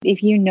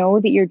If you know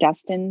that you're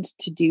destined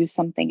to do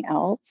something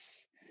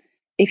else,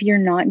 if you're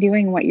not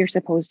doing what you're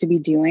supposed to be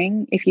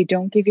doing, if you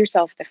don't give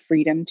yourself the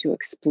freedom to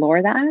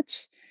explore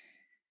that,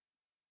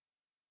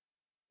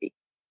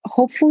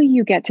 hopefully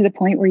you get to the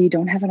point where you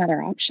don't have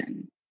another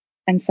option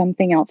and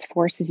something else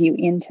forces you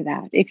into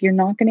that. If you're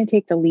not going to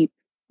take the leap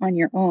on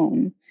your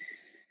own,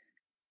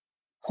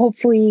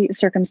 hopefully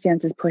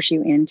circumstances push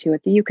you into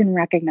it that you can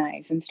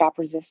recognize and stop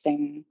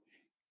resisting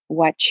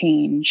what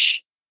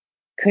change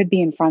could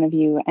be in front of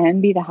you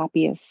and be the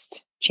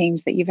happiest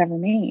change that you've ever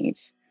made.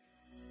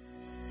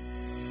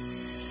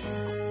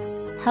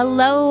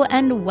 Hello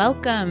and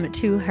welcome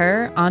to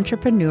Her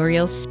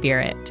Entrepreneurial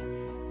Spirit.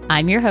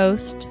 I'm your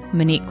host,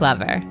 Monique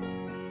Glover.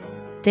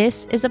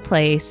 This is a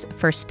place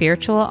for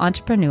spiritual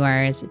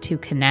entrepreneurs to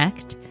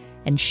connect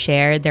and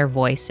share their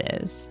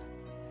voices.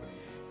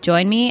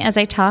 Join me as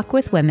I talk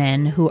with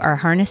women who are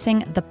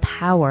harnessing the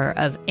power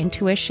of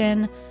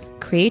intuition,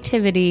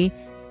 creativity,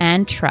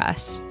 and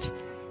trust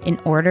in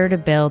order to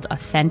build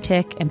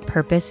authentic and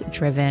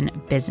purpose-driven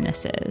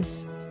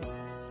businesses.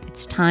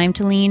 It's time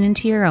to lean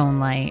into your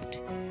own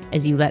light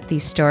as you let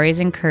these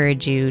stories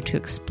encourage you to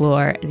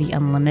explore the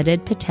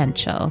unlimited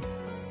potential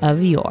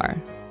of your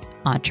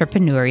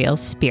entrepreneurial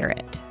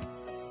spirit.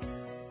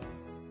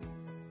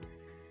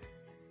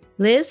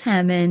 Liz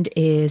Hammond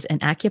is an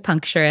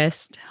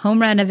acupuncturist, home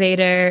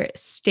renovator,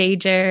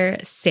 stager,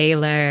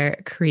 sailor,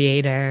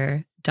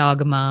 creator,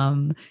 dog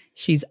mom.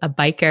 She's a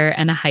biker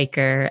and a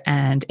hiker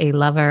and a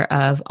lover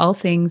of all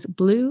things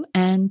blue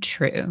and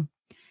true.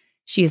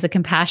 She is a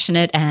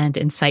compassionate and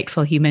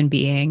insightful human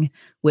being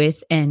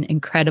with an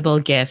incredible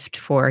gift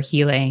for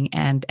healing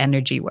and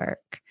energy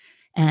work.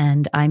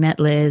 And I met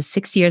Liz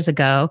 6 years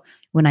ago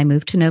when I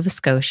moved to Nova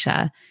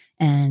Scotia,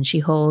 and she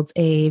holds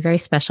a very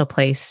special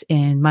place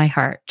in my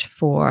heart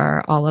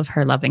for all of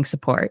her loving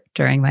support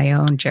during my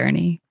own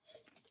journey.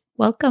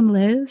 Welcome,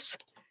 Liz.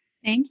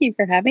 Thank you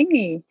for having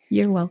me.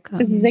 You're welcome.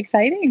 This is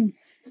exciting.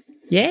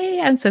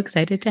 Yay, I'm so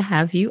excited to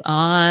have you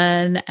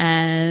on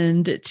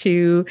and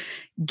to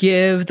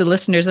give the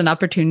listeners an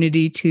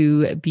opportunity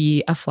to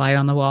be a fly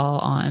on the wall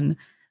on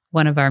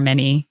one of our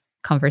many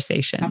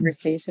conversations.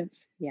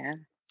 Yeah.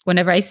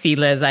 Whenever I see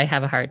Liz, I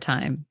have a hard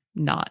time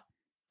not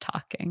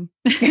talking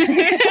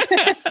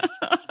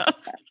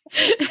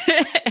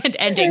and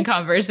ending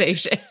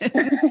conversation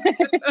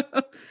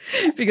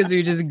because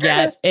we just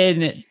get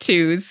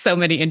into so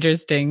many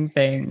interesting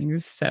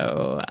things.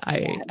 So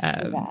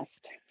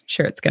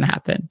sure it's going to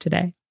happen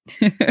today.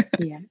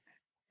 Yeah.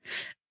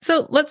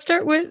 So let's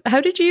start with,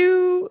 how did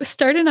you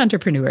start in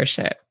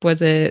entrepreneurship?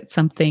 Was it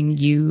something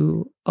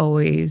you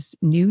always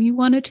knew you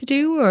wanted to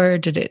do, or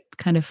did it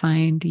kind of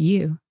find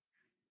you?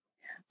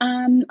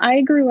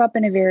 I grew up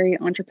in a very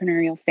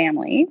entrepreneurial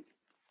family.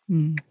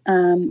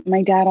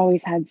 My dad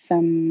always had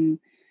some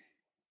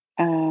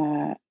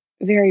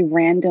very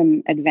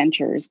random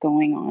adventures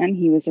going on.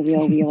 He was a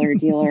real wheeler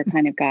dealer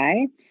kind of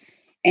guy.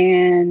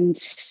 And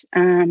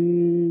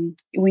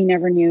we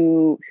never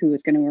knew who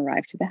was going to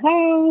arrive to the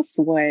house,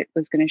 what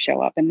was going to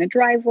show up in the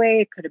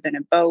driveway. It could have been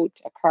a boat,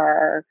 a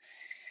car,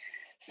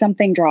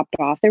 something dropped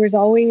off. There was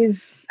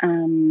always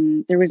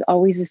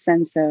a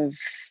sense of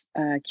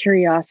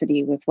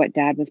curiosity with what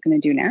Dad was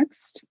going to do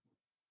next.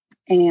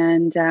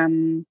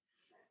 And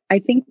I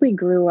think we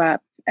grew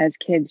up as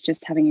kids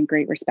just having a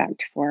great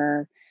respect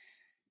for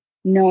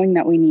knowing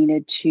that we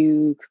needed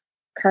to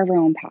carve our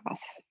own path.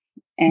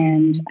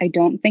 And I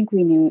don't think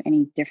we knew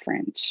any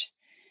different.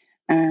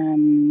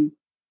 And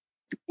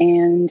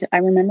I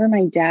remember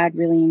my dad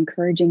really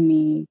encouraging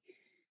me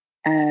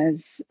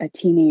as a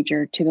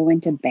teenager to go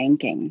into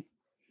banking.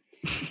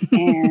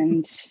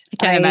 And I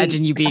can't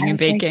imagine you being in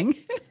banking.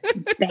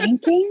 Like,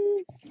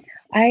 banking?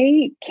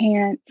 I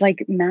can't,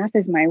 math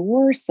is my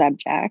worst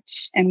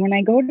subject. And when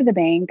I go to the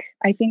bank,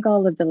 I think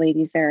all of the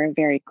ladies there are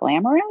very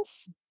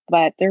glamorous,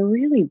 but they're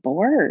really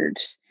bored.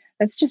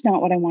 That's just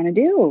not what I want to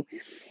do.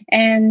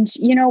 And,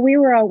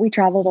 we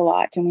traveled a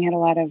lot, and we had a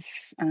lot of,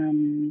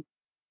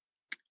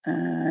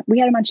 we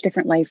had a much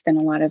different life than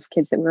a lot of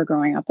kids that we were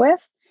growing up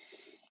with.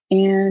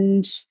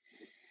 And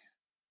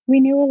we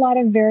knew a lot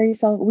of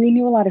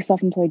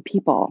self-employed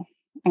people.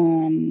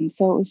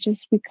 So it was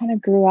just, we kind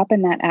of grew up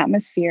in that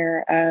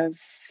atmosphere of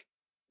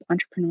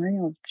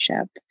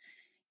entrepreneurship,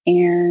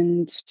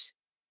 and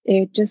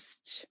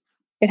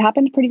it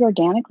happened pretty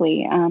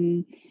organically.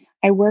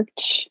 I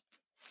worked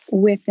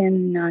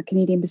within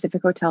Canadian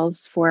Pacific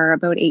Hotels for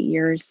about 8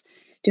 years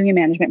doing a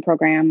management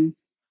program.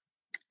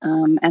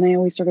 And I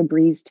always sort of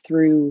breezed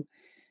through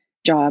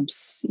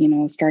jobs,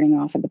 starting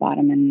off at the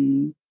bottom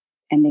and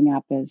ending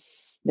up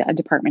as a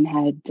department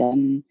head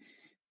and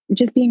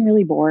just being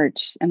really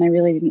bored. And I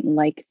really didn't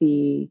like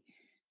the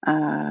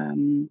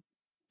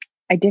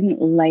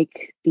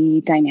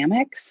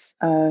dynamics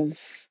of,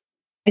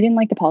 I didn't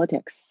like the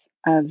politics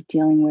of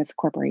dealing with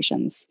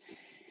corporations.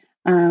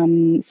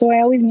 So I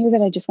always knew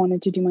that I just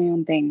wanted to do my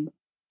own thing.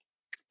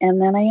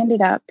 And then I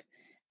ended up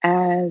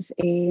as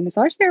a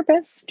massage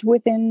therapist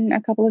within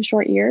a couple of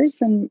short years.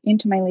 And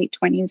into my late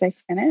 20s, I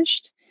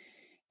finished.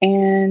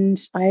 And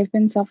I've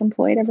been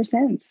self-employed ever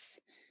since.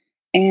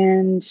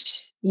 And,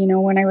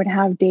 when I would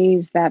have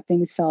days that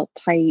things felt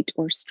tight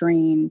or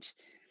strained,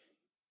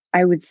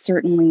 I would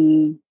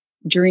certainly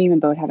dream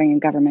about having a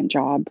government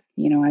job,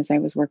 as I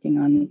was working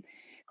on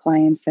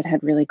clients that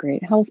had really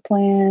great health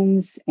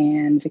plans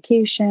and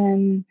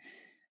vacation.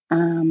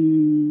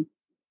 Um,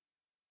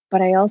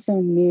 but I also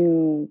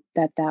knew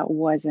that that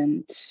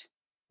wasn't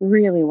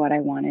really what I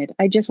wanted.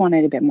 I just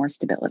wanted a bit more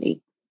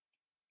stability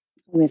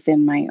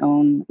within my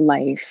own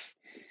life.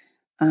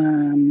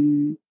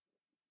 Um,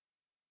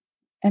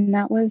 and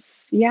that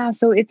was, yeah,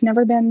 so I've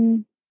never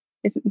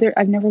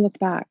looked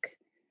back,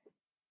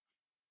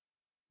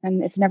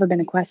 and it's never been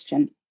a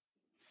question.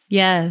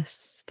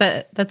 Yes,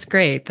 that's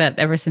great that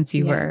ever since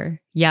you Yeah. were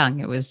young,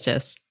 it was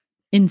just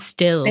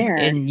instilled There.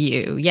 in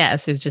you.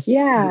 Yes, it was just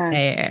Yeah.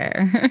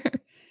 there.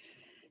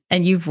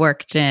 And you've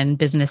worked in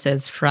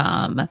businesses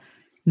from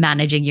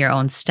managing your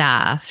own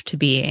staff to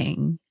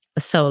being a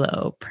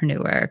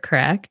solopreneur,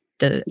 correct?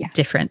 The Yes.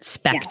 different Yes.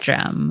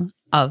 spectrum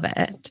of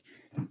it.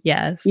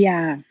 Yes.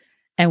 Yeah.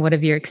 And what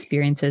have your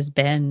experiences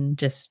been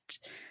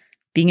just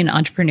being an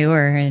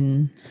entrepreneur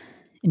in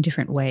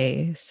different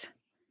ways?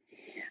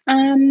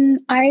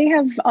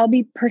 I'll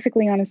be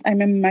perfectly honest,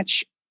 I'm a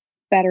much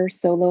better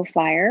solo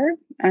flyer.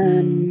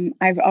 Mm,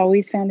 I've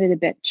always found it a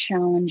bit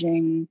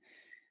challenging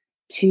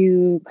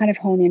to kind of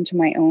hone into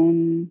my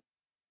own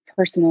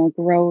personal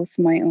growth,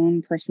 my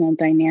own personal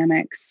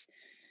dynamics.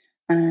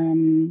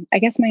 I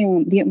guess my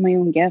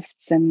own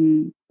gifts,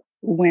 and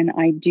when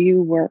I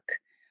do work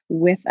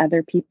with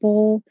other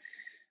people,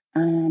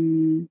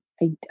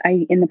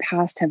 I in the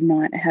past have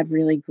not had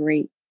really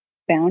great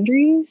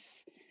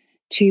boundaries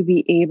to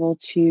be able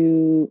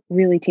to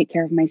really take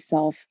care of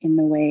myself in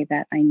the way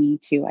that I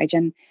need to.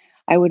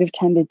 I would have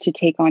tended to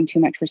take on too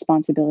much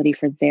responsibility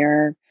for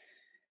their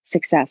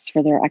success,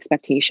 for their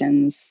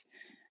expectations.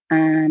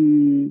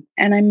 And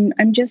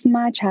I'm just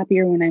much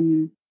happier when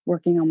I'm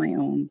working on my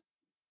own.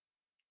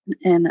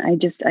 And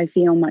I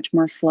feel much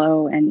more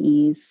flow and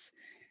ease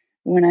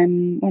when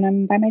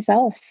I'm by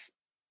myself.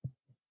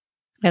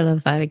 I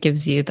love that. It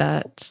gives you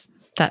that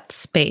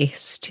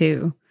space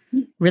to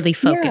really Yeah.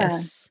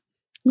 focus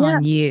Yeah.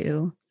 on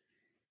you.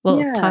 Well,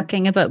 Yeah.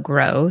 talking about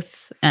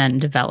growth and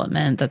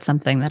development, that's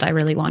something that I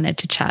really wanted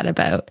to chat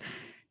about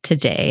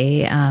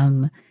today,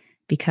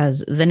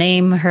 because the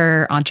name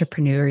Her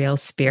Entrepreneurial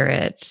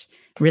Spirit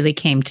really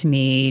came to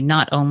me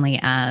not only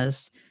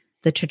as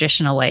the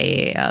traditional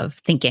way of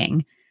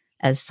thinking,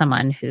 as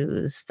someone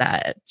who's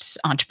that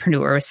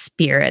entrepreneur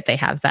spirit, they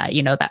have that,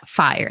 that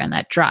fire and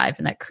that drive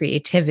and that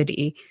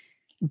creativity,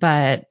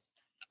 but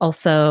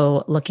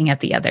also looking at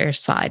the other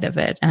side of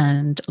it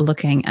and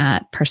looking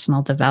at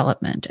personal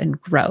development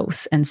and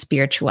growth and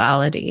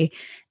spirituality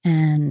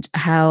and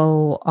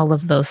how all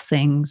of those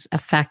things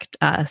affect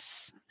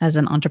us as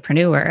an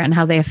entrepreneur and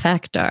how they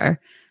affect our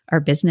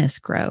business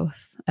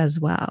growth as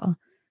well.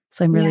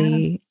 So I'm Yeah.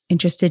 really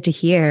interested to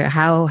hear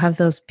how have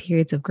those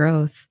periods of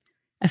growth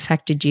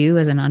affected you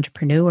as an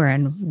entrepreneur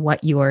and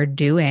what you're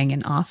doing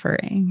and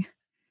offering.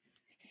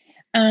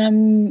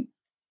 Um,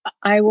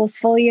 I will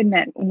fully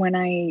admit when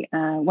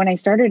I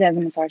started as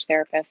a massage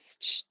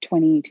therapist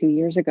 22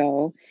 years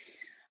ago,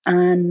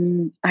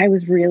 I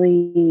was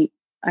really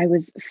I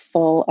was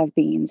full of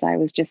beans. I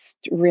was just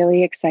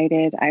really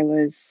excited. I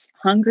was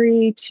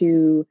hungry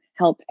to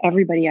help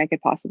everybody I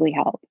could possibly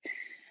help.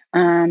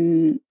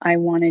 I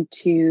wanted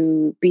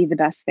to be the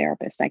best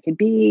therapist I could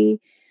be.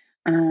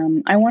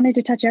 I wanted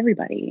to touch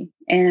everybody,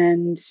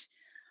 and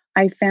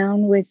I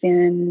found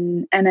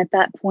and at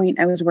that point,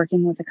 I was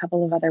working with a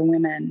couple of other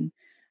women.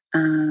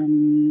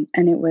 And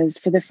it was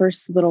for the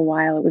first little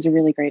while, it was a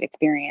really great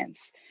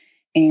experience.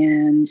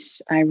 And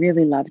I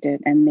really loved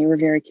it. And they were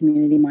very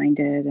community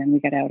minded. And we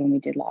got out and we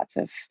did lots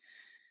of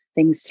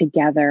things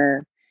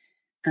together.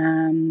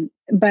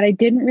 But I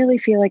didn't really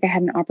feel like I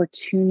had an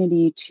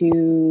opportunity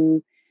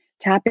to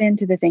tap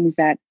into the things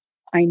that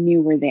I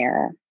knew were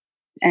there.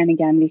 And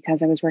again,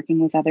 because I was working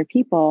with other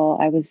people,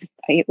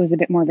 it was a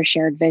bit more of a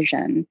shared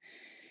vision.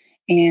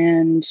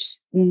 And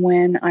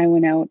when I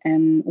went out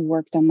and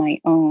worked on my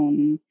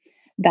own,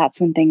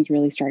 that's when things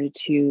really started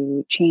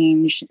to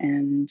change.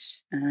 And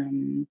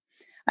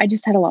I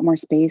just had a lot more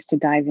space to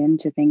dive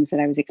into things that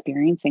I was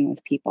experiencing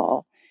with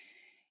people.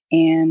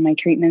 And my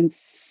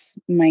treatments,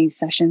 my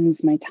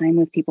sessions, my time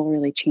with people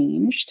really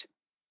changed.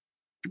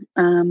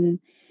 Um,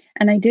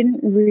 and I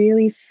didn't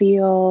really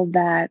feel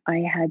that I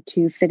had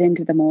to fit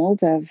into the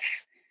mold of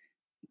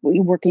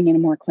working in a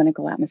more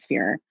clinical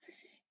atmosphere.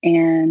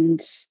 And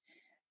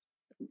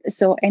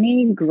so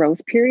any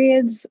growth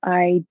periods,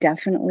 I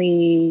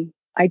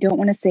don't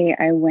want to say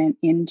I went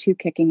into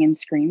kicking and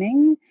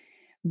screaming,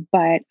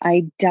 but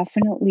I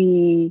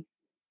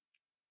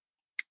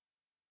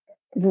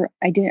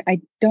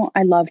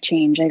love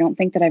change. I don't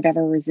think that I've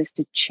ever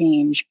resisted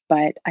change,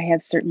 but I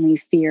have certainly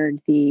feared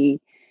the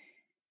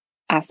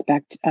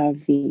aspect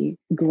of the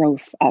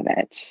growth of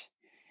it.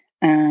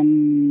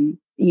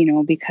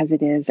 Because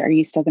are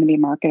you still going to be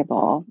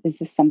marketable? Is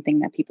this something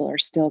that people are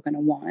still going to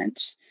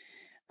want?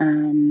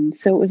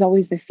 So it was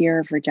always the fear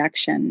of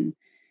rejection.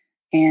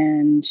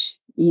 And,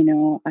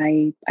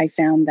 I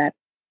found that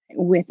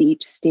with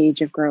each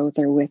stage of growth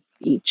or with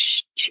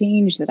each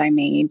change that I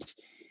made,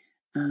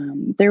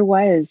 there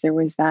was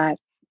that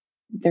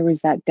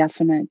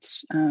definite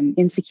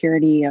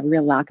insecurity, a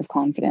real lack of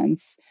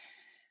confidence.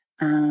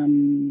 I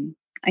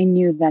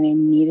knew that I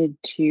needed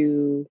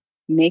to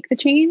make the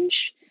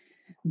change,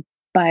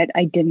 but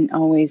I didn't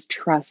always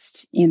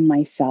trust in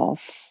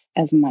myself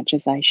as much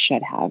as I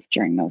should have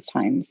during those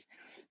times,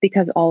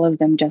 because all of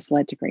them just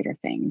led to greater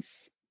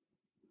things.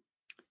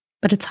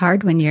 But it's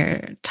hard when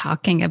you're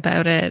talking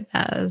about it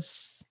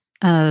as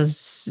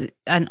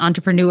an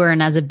entrepreneur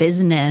and as a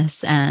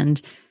business, and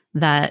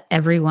that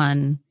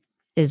everyone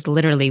is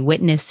literally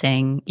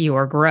witnessing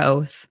your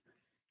growth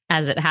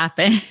as it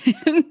happens.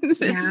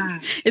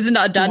 It's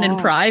not done in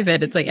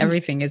private. It's like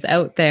everything is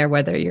out there,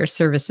 whether your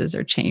services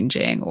are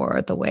changing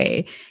or the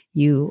way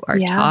you are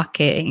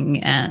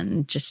talking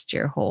and just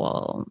your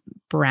whole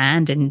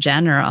brand in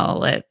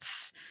general.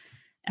 It's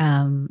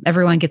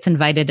everyone gets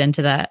invited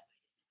into that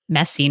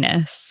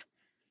messiness.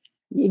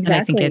 Exactly. And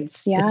I think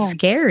it's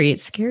scary.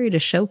 It's scary to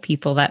show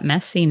people that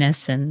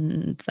messiness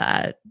and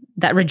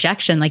that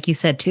rejection, like you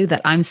said too,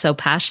 that I'm so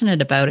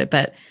passionate about it,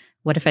 but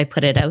what if I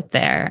put it out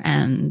there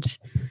and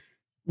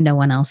no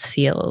one else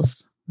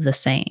feels the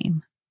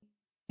same?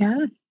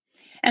 Yeah.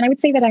 And I would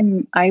say that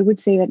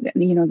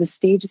the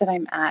stage that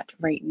I'm at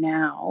right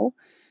now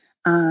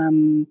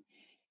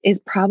is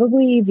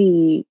probably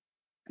the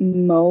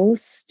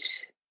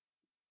most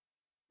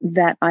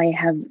that I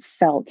have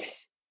felt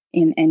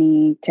in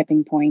any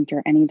tipping point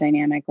or any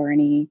dynamic or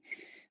any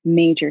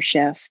major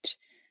shift.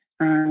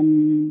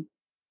 And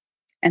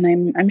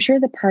I'm sure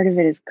that part of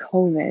it is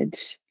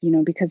COVID,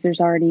 because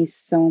there's already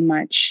so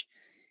much,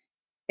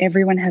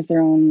 everyone has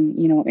their own,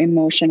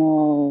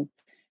 emotional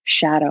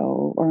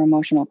shadow or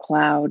emotional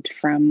cloud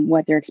from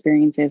what their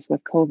experience is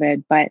with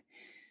COVID. But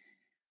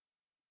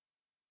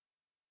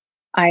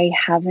I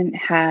haven't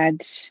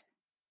had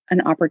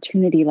an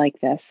opportunity like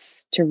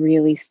this to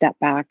really step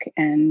back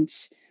and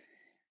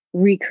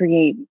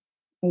recreate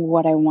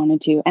what I wanted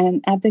to.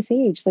 And at this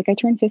age, like I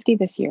turned 50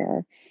 this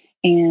year,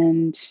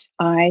 and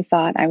I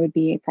thought I would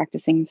be a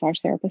practicing massage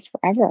therapist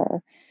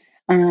forever.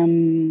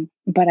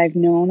 But I've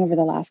known over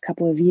the last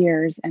couple of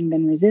years and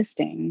been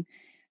resisting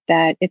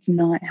that it's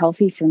not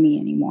healthy for me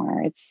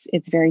anymore.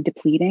 It's very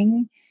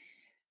depleting,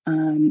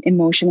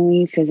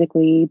 emotionally,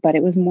 physically, but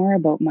it was more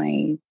about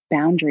my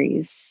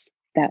boundaries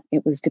that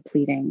it was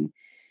depleting.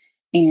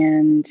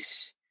 And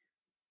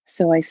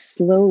so I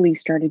slowly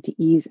started to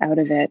ease out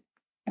of it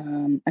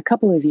a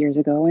couple of years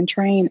ago and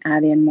try and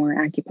add in more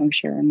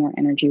acupuncture and more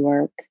energy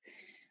work.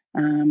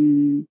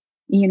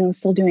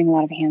 Still doing a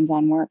lot of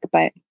hands-on work,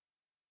 but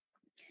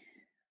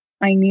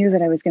I knew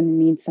that I was going to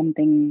need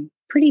something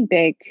pretty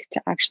big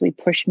to actually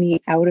push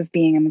me out of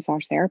being a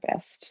massage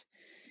therapist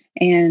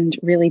and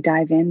really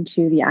dive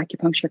into the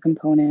acupuncture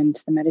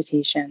component, the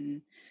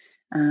meditation,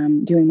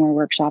 doing more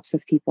workshops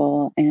with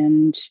people,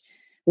 and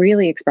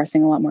really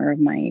expressing a lot more of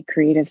my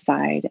creative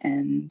side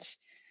and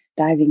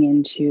diving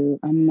into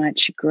a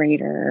much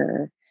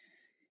greater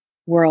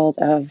world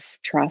of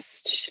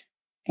trust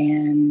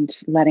and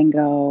letting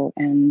go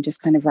and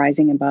just kind of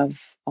rising above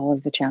all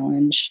of the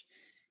challenge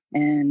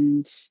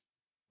and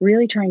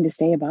really trying to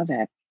stay above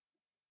it.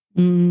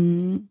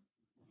 Can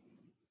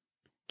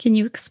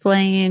you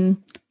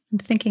explain? I'm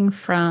thinking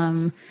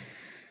from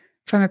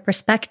a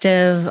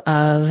perspective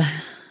of,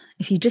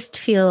 if you just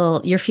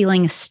feel you're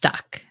feeling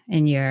stuck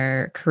in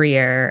your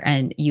career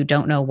and you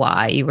don't know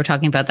why, you were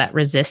talking about that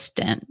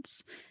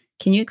resistance.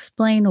 Can you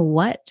explain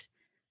what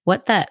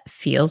that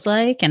feels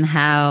like and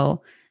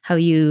how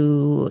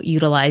you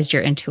utilized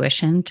your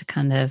intuition to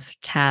kind of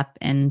tap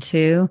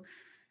into,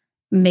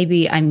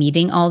 maybe I'm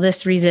meeting all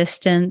this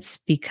resistance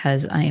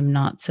because I am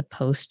not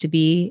supposed to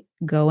be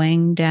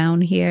going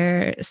down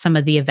here? Some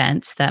of the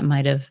events that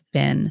might have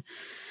been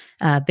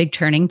big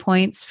turning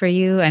points for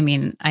you. I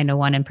mean, I know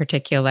one in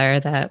particular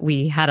that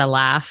we had a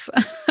laugh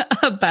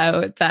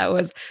about that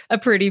was a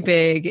pretty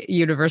big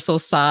universal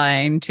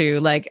sign to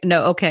like,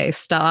 no, okay,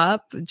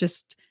 stop,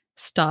 just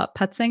stop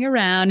putzing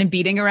around and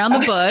beating around the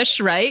bush,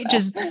 right?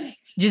 Just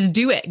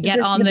do it. Get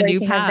on the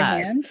new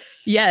path.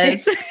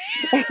 Yes.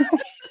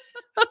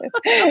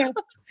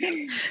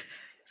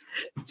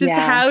 Just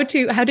how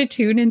to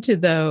tune into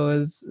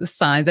those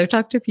signs. I've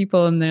talked to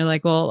people and they're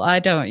like, well, I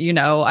don't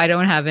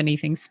have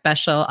anything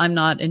special. I'm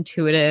not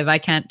intuitive. I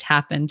can't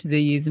tap into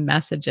these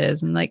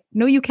messages. And like,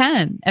 no, you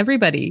can.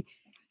 Everybody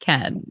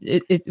can.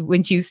 It's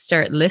once you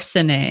start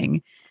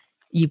listening,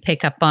 you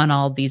pick up on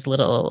all these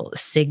little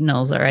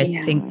signals, or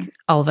I think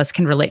all of us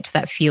can relate to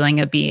that feeling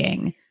of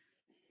being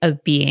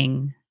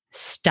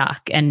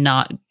stuck and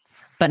not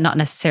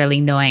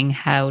necessarily knowing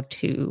how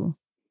to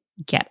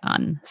get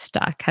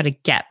unstuck, how to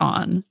get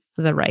on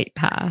the right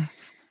path.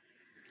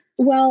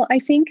 Well, I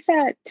think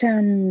that,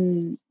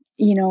 in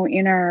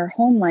our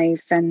home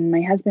life and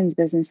my husband's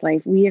business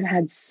life, we have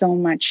had so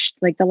much,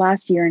 like the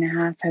last year and a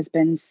half has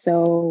been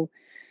so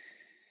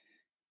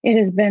it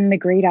has been the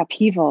great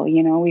upheaval.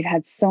 We've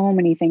had so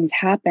many things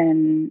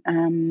happen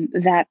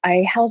that I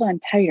held on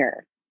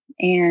tighter.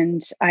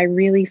 And I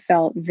really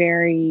felt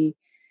very,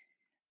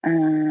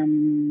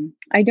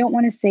 I don't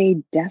want to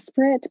say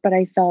desperate, but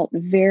I felt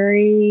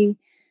very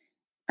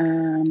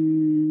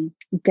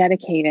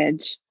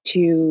dedicated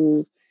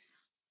to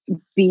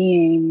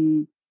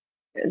being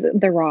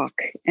the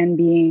rock and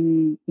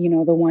being,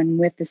 the one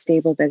with the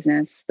stable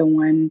business, the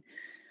one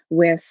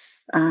with,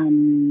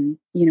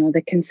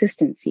 the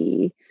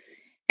consistency.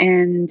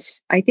 And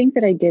I think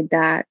that I did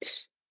that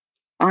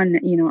on,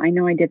 I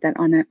know I did that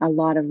on a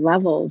lot of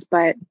levels,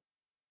 but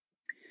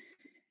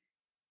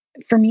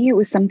for me, it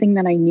was something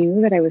that I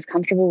knew that I was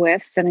comfortable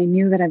with, that I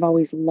knew that I've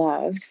always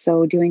loved.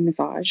 So doing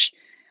massage.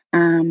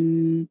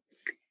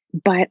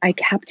 But I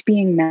kept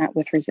being met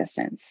with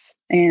resistance,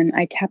 and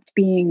I kept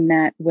being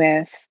met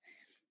with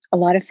a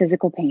lot of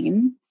physical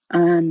pain.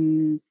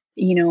 And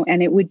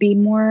it would be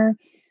more,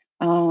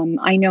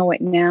 I know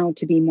it now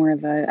to be more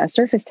of a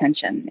surface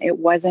tension. It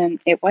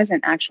wasn't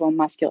actual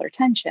muscular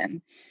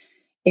tension.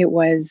 It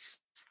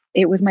was,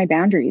 it was my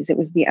boundaries. It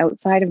was the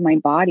outside of my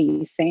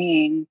body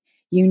saying,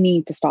 you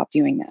need to stop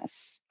doing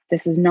this.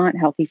 This is not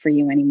healthy for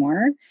you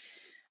anymore.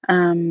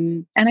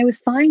 And I was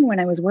fine when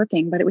I was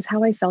working, but it was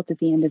how I felt at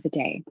the end of the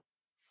day.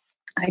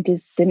 I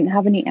just didn't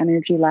have any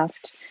energy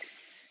left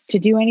to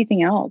do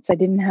anything else. I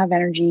didn't have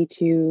energy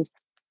to,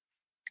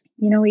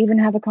 even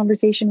have a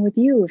conversation with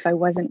you if I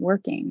wasn't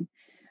working.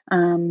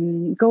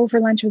 Go for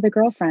lunch with a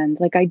girlfriend.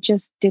 Like I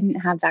just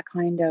didn't have that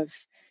kind of,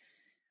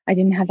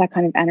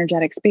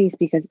 energetic space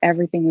because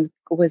everything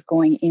was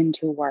going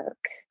into work.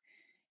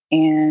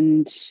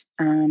 And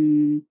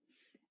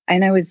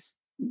I was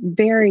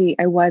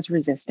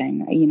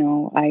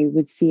resisting. I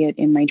would see it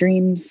in my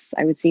dreams.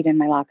 I would see it in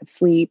my lack of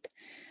sleep.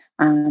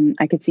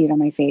 I could see it on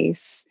my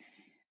face.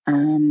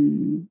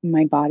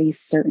 My body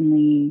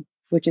certainly,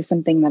 which is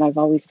something that I've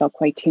always felt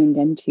quite tuned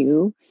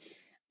into.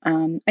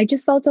 I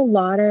just felt a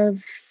lot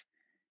of,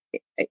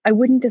 I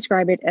wouldn't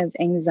describe it as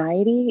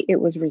anxiety.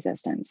 It was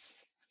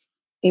resistance.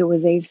 It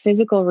was a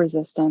physical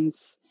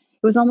resistance.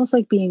 It was almost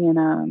like being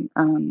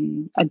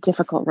in a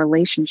difficult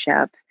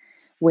relationship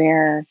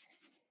where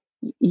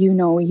you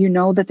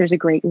know that there's a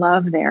great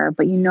love there,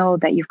 but you know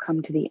that you've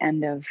come to the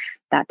end of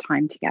that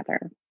time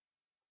together.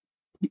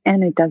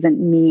 And it doesn't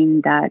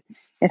mean that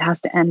it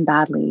has to end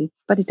badly,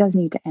 but it does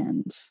need to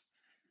end.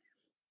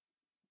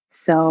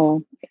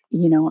 So,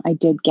 I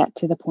did get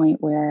to the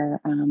point where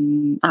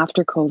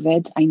after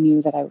COVID, I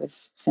knew that I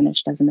was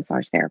finished as a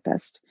massage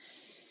therapist.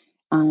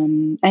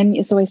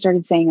 And so I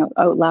started saying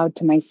out loud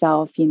to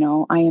myself, I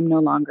am no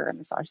longer a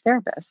massage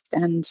therapist.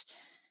 And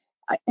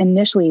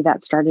initially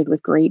that started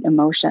with great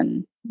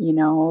emotion,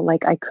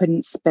 like I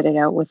couldn't spit it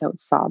out without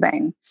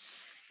sobbing.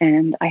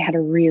 And I had a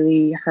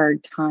really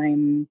hard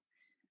time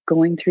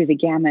going through the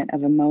gamut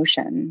of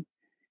emotion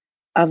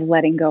of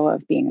letting go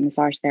of being a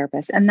massage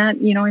therapist. And that,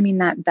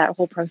 that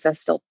whole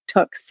process still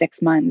took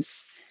 6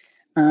 months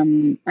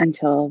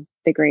until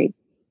the great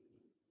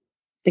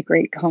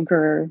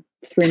conqueror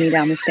threw me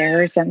down the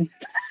stairs and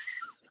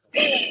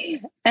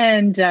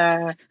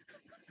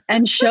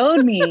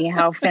showed me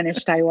how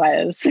finished I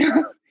was.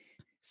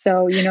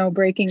 So,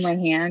 breaking my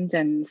hand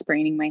and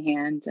spraining my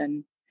hand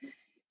and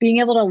being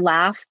able to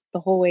laugh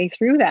the whole way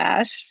through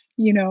that,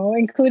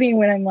 including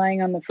when I'm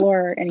lying on the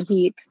floor in a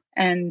heap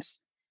and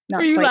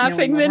not Are you quite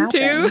laughing knowing what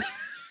then happened. too?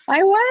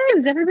 I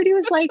was. Everybody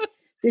was like,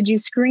 did you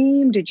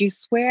scream? Did you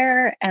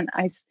swear? And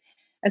as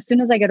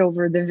soon as I get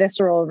over the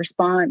visceral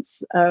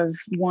response of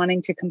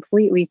wanting to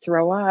completely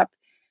throw up,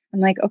 I'm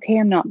like, okay,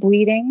 I'm not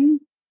bleeding.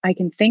 I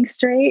can think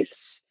straight,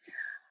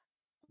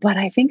 but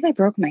I think I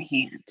broke my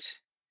hand.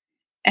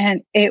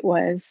 And it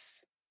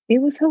was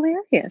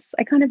hilarious.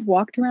 I kind of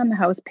walked around the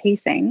house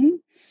pacing.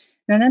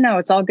 No,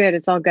 it's all good.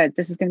 It's all good.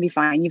 This is going to be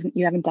fine.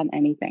 You haven't done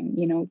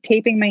anything,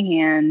 taping my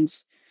hand.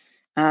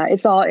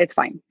 It's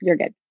fine. You're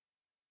good.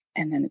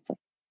 And then it's like,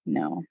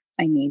 no,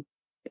 I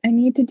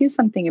need to do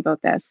something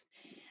about this.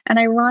 And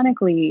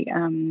ironically,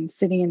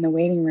 sitting in the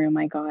waiting room,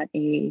 I got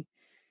a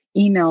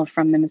email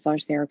from the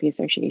Massage Therapy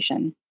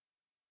Association.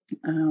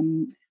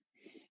 And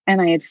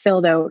I had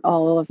filled out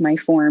all of my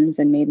forms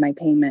and made my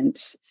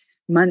payment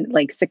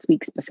 6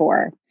 weeks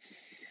before.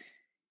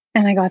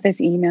 And I got this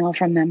email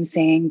from them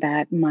saying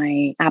that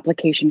my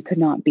application could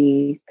not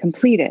be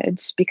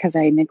completed because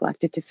I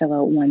neglected to fill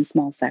out one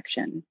small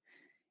section.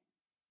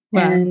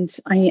 Wow. And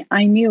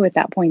I knew at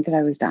that point that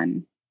I was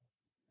done.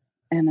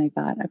 And I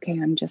thought, okay,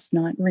 I'm just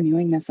not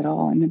renewing this at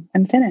all.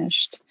 I'm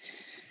finished.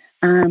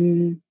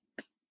 And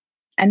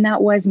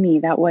that was me.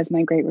 That was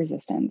my great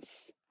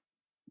resistance.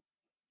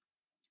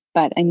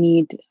 But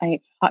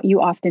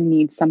you often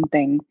need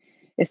something,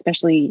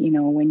 especially,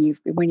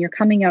 when you're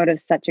coming out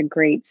of such a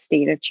great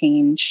state of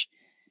change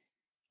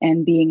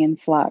and being in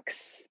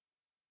flux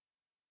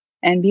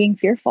and being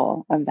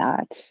fearful of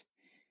that,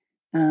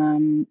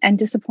 and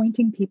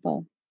disappointing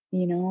people,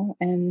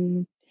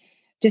 and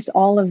just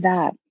all of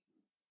that.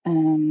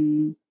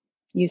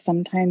 You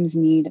sometimes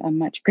need a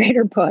much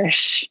greater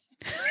push.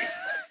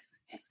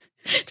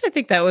 I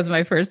think that was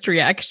my first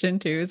reaction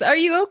too is, are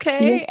you Yeah.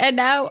 okay? And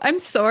now I'm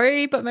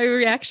sorry, but my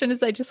reaction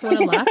is I just want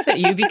to laugh at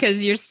you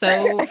because you're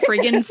so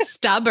friggin'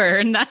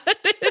 stubborn that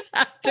it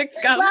had to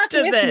come Laugh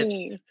to with this.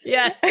 me.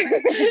 Yes.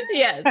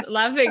 Yes.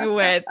 Laughing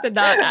with,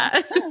 not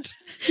at.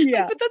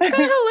 Yeah. But that's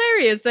kind of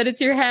hilarious that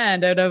it's your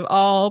hand out of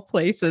all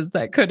places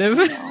that could have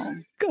I know.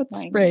 got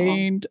I know.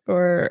 sprained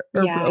or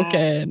Yeah.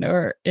 broken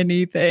or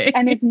anything.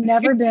 And it's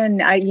never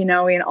been,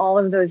 in all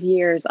of those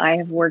years, I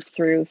have worked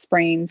through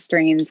sprains,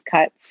 strains,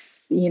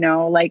 cuts,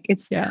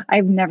 Yeah.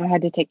 I've never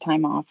had to take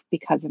time off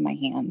because of my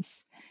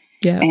hands.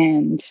 Yeah.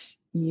 And,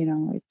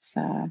 it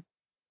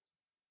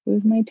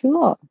was my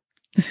tool.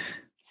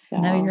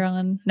 Now So,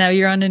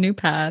 you're on a new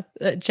path,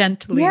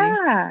 gently,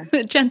 yeah,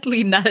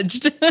 gently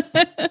nudged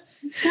onto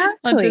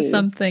exactly.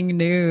 something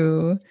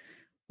new.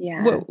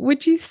 Yeah. What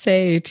would you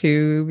say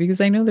to, because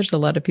I know there's a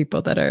lot of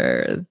people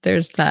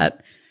there's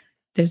that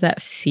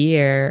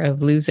fear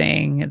of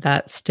losing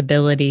that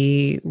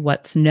stability,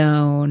 what's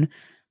known.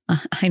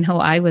 I know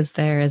I was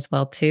there as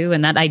well too.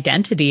 And that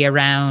identity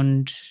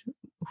around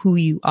who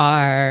you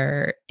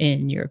are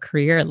in your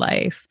career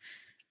life.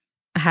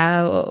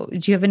 How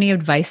do you have any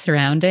advice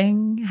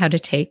surrounding how to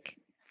take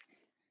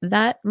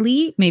that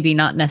leap? Maybe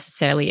not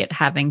necessarily it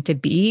having to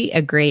be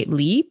a great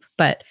leap,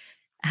 but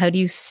how do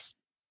you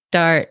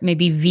start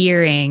maybe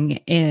veering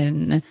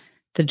in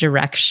the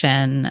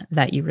direction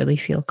that you really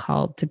feel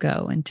called to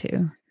go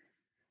into?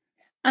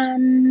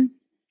 Um,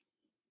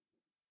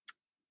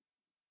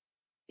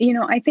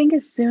 I think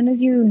as soon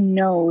as you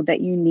know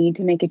that you need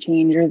to make a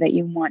change or that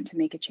you want to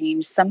make a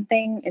change,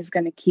 something is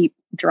going to keep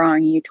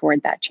drawing you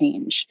toward that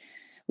change,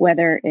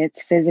 whether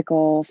it's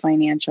physical,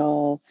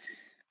 financial,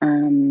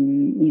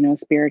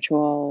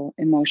 spiritual,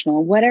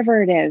 emotional,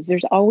 whatever it is,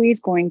 there's always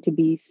going to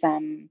be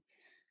some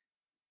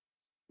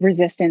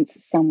resistance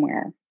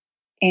somewhere.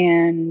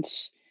 And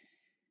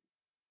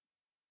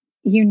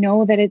you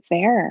know that it's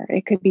there.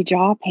 It could be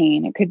jaw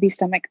pain, it could be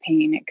stomach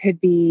pain, it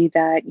could be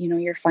that,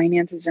 your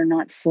finances are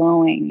not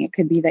flowing, it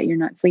could be that you're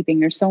not sleeping.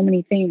 There's so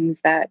many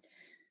things that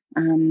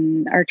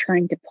are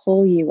trying to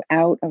pull you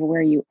out of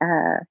where you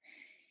are.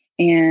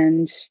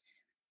 And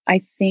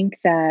I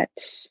think that,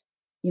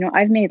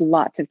 I've made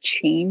lots of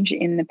change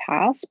in the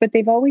past, but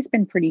they've always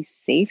been pretty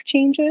safe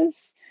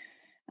changes.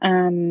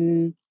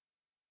 Um,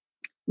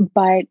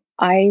 but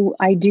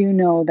I do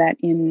know that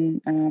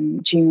in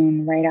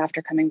June, right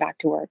after coming back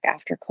to work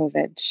after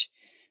COVID,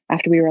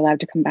 after we were allowed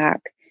to come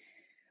back,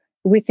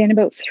 within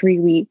about 3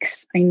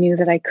 weeks, I knew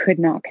that I could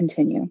not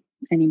continue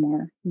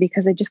anymore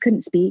because I just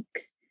couldn't speak.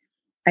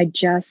 I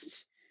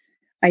just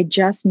I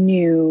just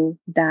knew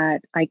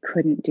that I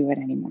couldn't do it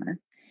anymore.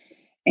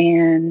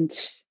 And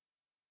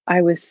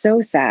I was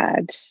so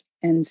sad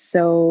and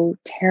so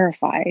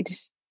terrified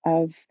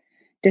of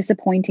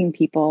disappointing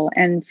people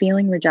and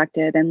feeling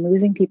rejected and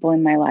losing people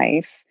in my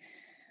life.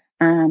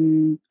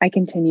 I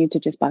continued to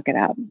just buck it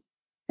up.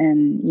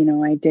 And,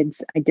 I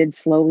did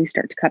slowly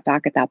start to cut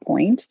back at that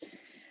point.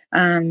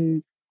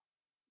 Um,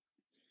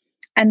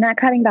 and that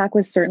cutting back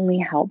was certainly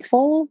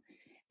helpful.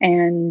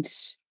 And,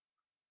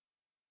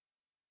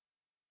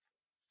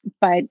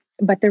 but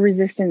the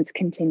resistance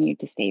continued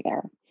to stay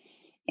there.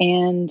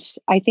 And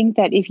I think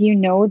that if you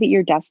know that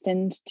you're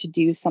destined to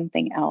do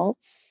something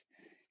else,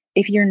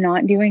 if you're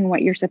not doing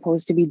what you're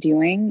supposed to be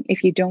doing,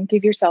 if you don't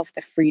give yourself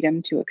the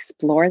freedom to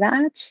explore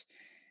that,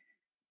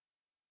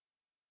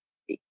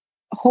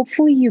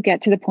 hopefully you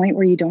get to the point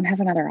where you don't have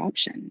another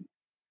option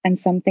and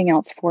something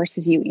else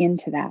forces you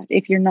into that.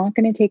 If you're not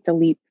going to take the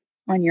leap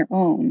on your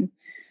own,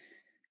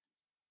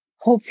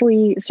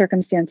 hopefully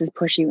circumstances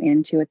push you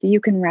into it that you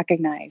can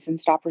recognize and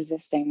stop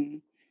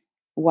resisting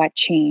what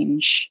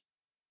change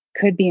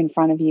could be in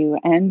front of you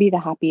and be the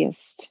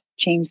happiest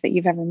change that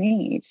you've ever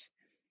made.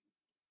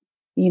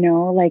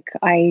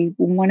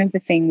 One of the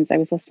things I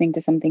was listening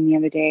to something the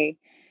other day,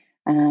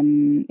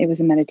 it was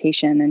a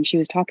meditation, and she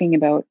was talking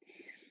about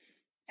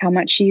how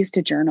much she used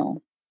to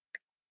journal.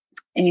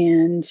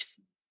 And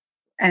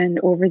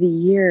over the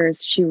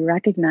years, she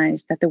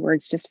recognized that the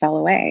words just fell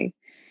away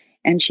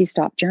and she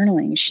stopped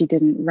journaling. She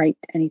didn't write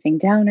anything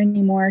down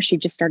anymore. She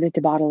just started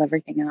to bottle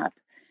everything up.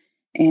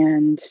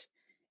 And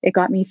it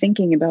got me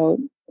thinking about,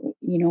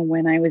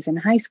 when I was in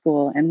high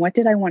school and what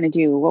did I want to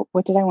do?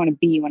 What did I want to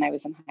be when I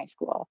was in high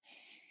school?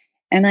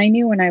 And I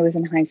knew when I was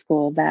in high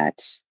school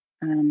that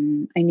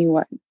I knew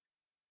what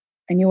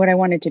I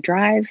wanted to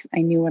drive.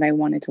 I knew what I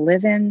wanted to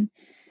live in.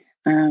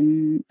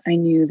 I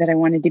knew that I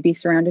wanted to be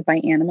surrounded by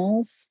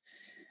animals.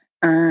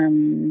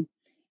 And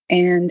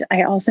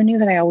I also knew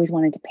that I always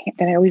wanted to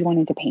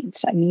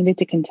paint, I needed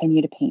to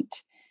continue to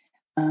paint.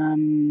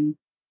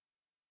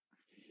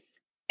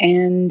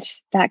 And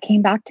that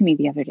came back to me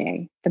the other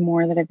day. The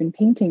more that I've been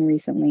painting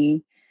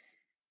recently,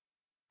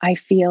 I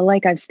feel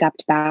like I've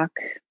stepped back,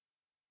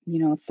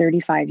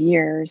 35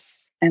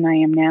 years, and I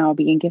am now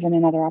being given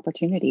another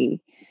opportunity.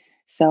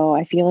 So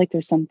I feel like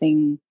there's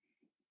something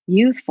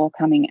youthful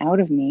coming out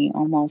of me,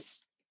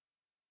 almost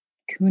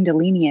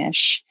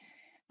Kundalini-ish,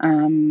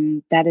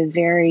 that is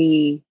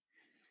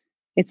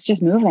it's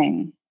just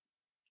moving.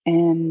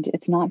 And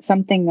it's not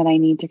something that I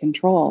need to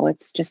control.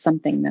 It's just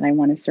something that I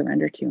want to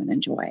surrender to and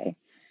enjoy.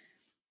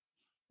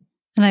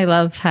 And I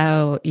love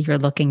how you're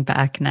looking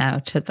back now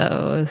to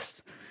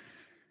those,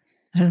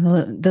 I don't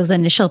know, those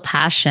initial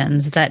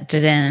passions that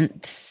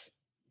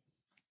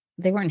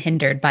they weren't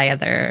hindered by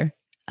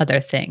other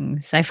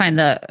things. I find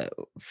the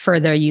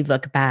further you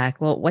look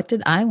back, well, what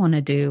did I want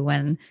to do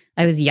when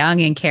I was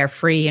young and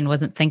carefree and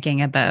wasn't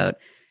thinking about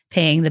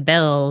paying the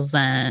bills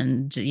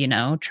and,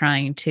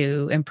 trying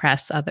to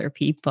impress other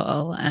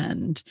people?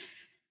 And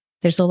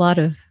there's a lot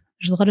of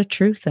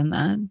truth in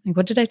that. Like,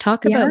 what did I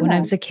talk about when I Yeah.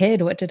 was a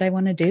kid? What did I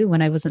want to do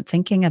when I wasn't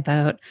thinking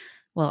about,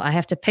 well, I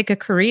have to pick a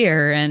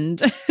career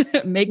and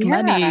make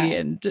money Yeah.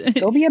 and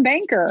Go be a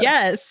banker.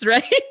 yes,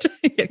 right?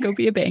 Go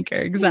be a banker.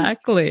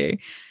 Exactly.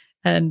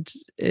 And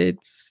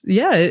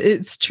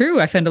it's true.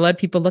 I find a lot of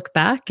people look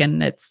back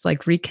and it's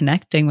like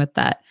reconnecting with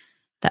that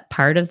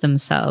part of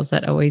themselves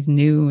that always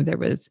knew there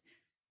was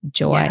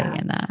joy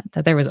in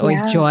that there was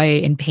always joy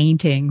in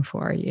painting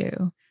for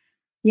you.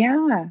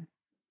 Yeah.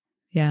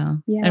 Yeah.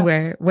 Yeah. And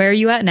where are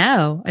you at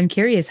now? I'm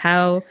curious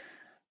where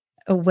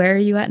are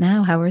you at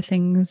now? How are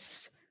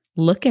things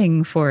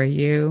looking for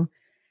you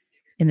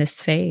in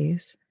this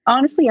phase?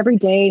 Honestly, every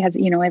day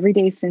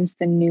since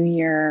the new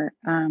year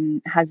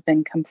has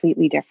been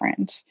completely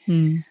different.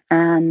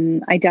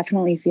 I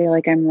definitely feel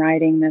like I'm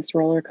riding this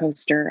roller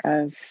coaster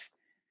of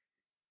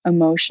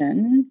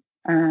emotion.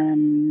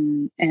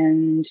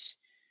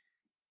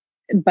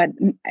 But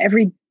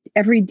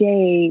every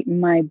day,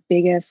 my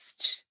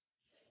biggest,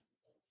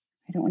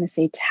 I don't want to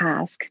say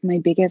task, my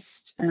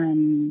biggest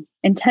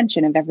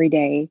intention of every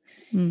day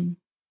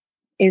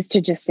is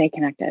to just stay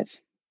connected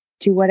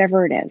to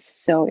whatever it is.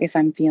 So if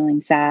I'm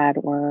feeling sad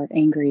or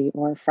angry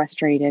or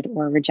frustrated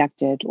or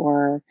rejected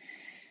or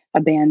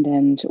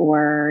abandoned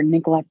or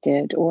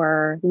neglected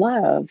or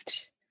loved,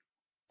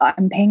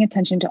 I'm paying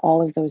attention to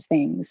all of those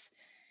things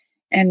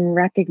and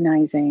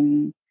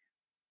recognizing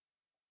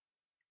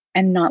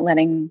and not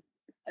letting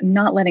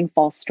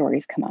false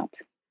stories come up,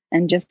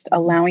 and just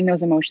allowing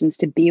those emotions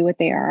to be what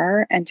they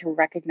are and to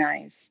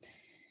recognize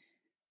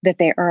that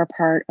they are a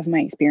part of my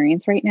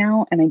experience right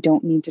now, and I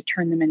don't need to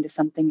turn them into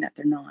something that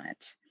they're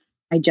not.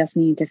 I just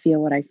need to feel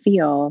what I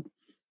feel,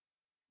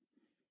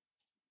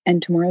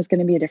 and tomorrow's going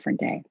to be a different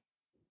day.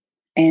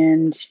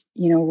 And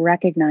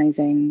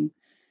recognizing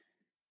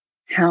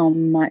how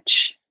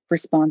much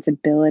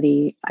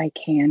responsibility I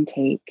can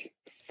take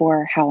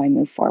for how I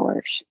move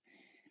forward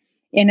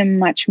in a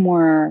much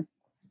more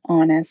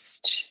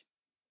honest,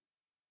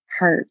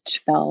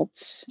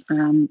 heartfelt,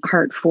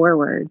 heart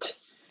forward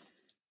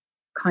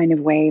kind of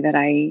way that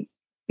I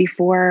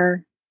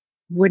before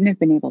wouldn't have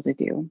been able to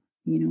do.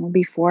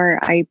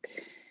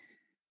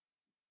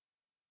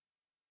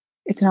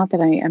 It's not that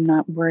I am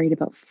not worried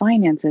about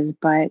finances,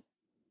 but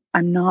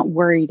I'm not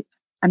worried.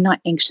 I'm not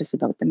anxious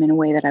about them in a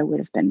way that I would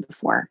have been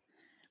before.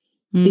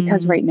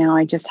 Because right now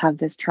I just have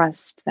this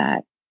trust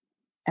that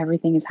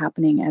everything is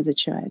happening as it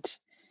should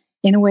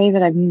in a way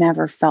that I've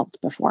never felt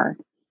before.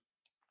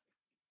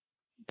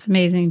 It's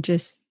amazing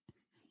just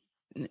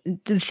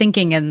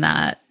thinking in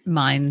that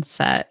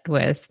mindset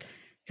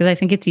because I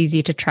think it's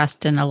easy to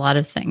trust in a lot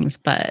of things,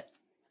 but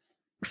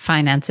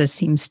finances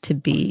seems to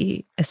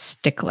be a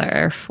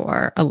stickler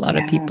for a lot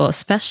of people,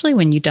 especially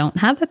when you don't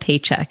have a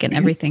paycheck and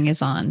everything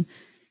is on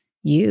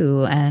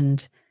you.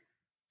 And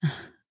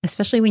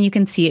especially when you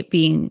can see it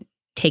being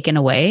taken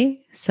away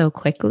so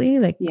quickly,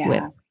 like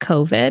with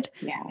COVID,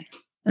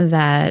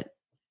 that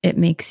it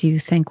makes you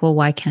think, well,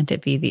 why can't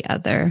it be the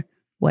other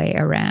way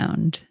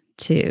around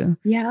too?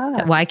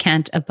 That why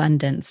can't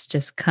abundance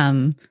just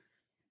come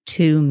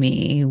to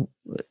me?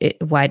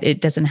 Why it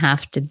doesn't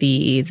have to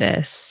be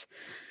this,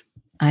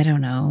 I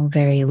don't know,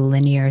 very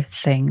linear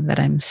thing that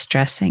I'm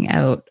stressing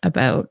out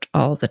about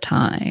all the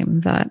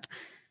time, that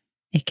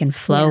it can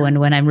flow. And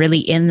when I'm really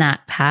in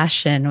that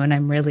passion, when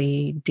I'm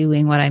really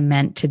doing what I'm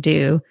meant to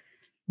do,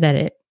 that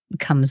it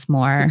comes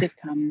more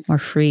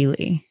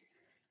freely.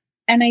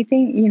 And I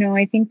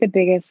think the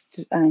biggest,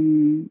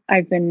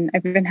 I've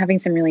been having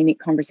some really neat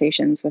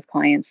conversations with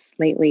clients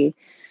lately,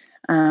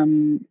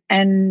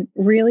 and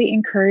really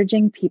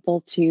encouraging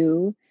people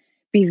to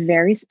be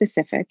very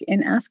specific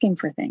in asking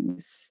for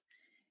things.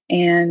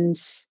 And,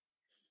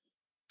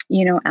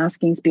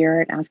 asking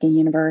spirit, asking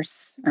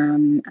universe,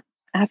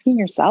 asking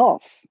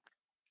yourself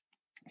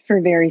for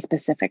very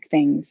specific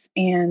things.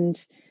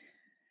 And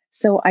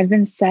so I've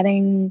been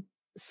setting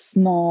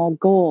small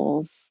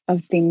goals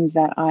of things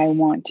that I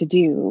want to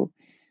do.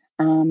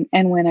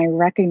 And when I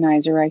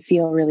recognize or I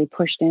feel really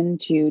pushed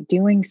into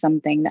doing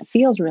something that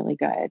feels really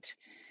good,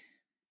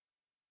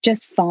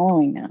 just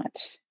following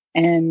that.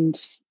 And,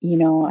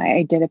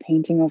 I did a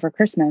painting over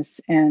Christmas,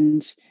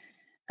 and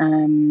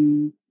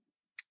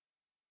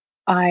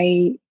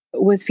I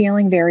was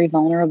feeling very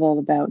vulnerable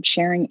about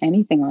sharing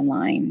anything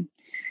online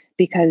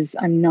because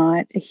I'm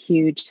not a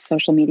huge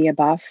social media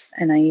buff,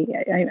 and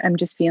I'm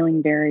just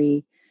feeling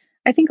very,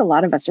 I think a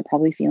lot of us are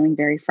probably feeling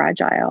very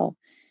fragile,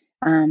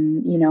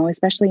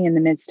 especially in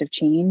the midst of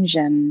change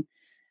and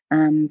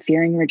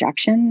fearing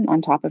rejection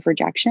on top of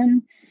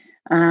rejection.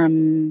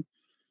 Um,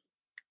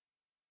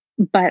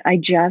 but I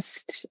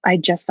just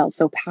felt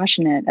so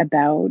passionate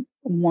about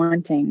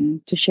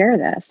wanting to share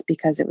this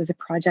because it was a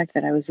project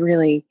that I was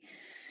really,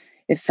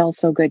 it felt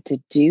so good to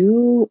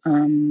do.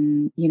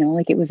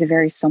 Like it was a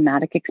very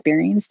somatic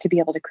experience to be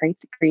able to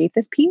create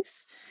this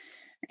piece.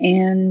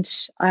 And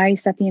I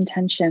set the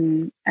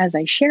intention as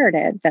I shared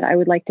it that I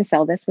would like to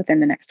sell this within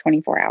the next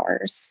 24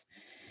 hours.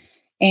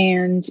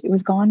 And it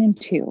was gone in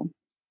two.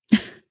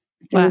 It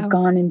was Wow.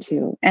 gone in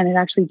two. And it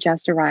actually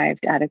just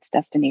arrived at its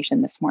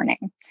destination this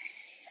morning.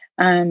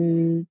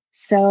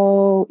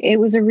 So it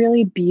was a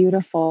really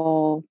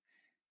beautiful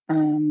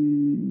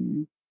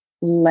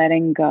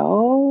letting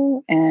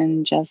go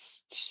and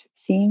just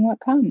seeing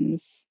what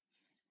comes.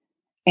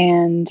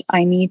 And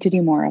I need to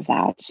do more of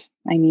that.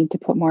 I need to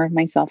put more of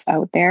myself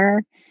out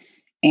there.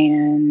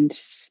 And,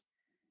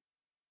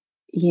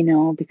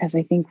 because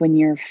I think when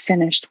you're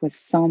finished with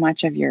so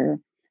much of your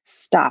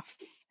stuff,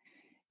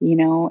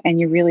 and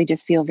you really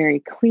just feel very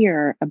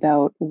clear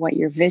about what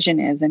your vision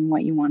is and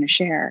what you want to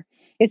share,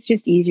 it's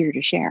just easier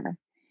to share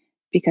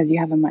because you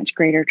have a much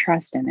greater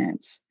trust in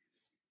it.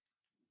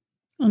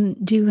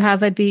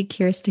 I'd be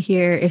curious to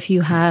hear if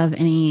you have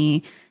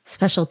any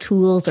special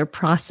tools or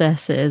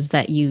processes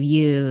that you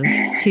use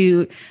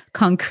to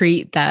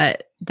concrete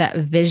that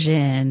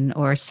vision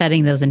or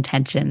setting those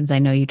intentions. I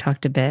know you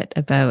talked a bit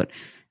about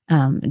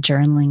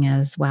journaling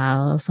as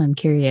well. So I'm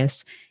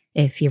curious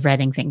if you're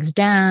writing things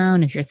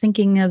down, if you're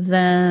thinking of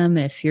them,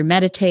 if you're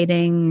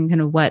meditating,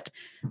 kind of what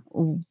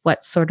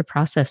sort of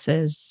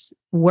processes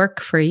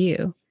work for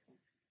you.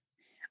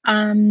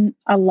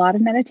 A lot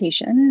of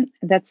meditation.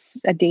 That's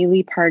a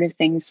daily part of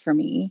things for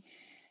me.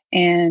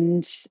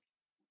 And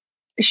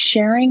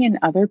sharing in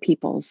other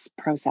people's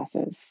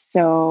processes.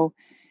 So,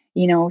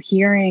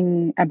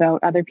 hearing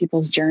about other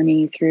people's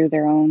journey through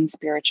their own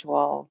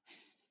spiritual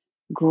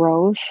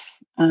growth,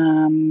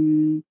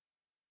 and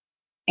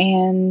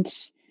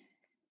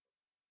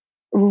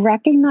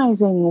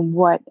recognizing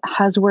what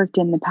has worked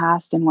in the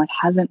past and what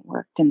hasn't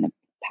worked in the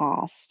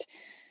past.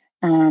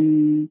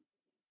 And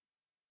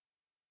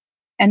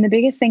the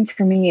biggest thing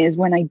for me is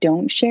when I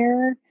don't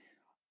share,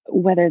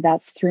 whether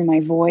that's through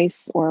my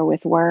voice or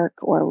with work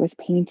or with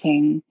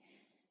painting,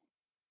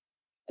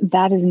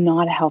 that is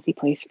not a healthy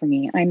place for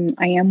me.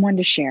 I am one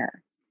to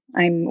share.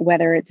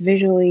 Whether it's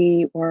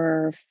visually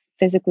or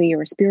physically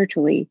or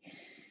spiritually.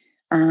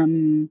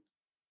 When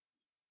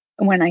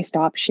I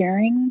stop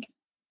sharing,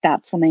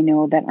 that's when I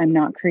know that I'm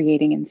not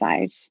creating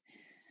inside.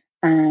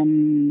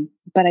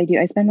 But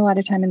I spend a lot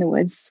of time in the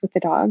woods with the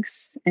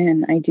dogs,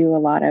 and I do a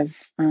lot of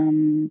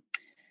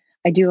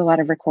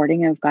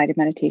recording of guided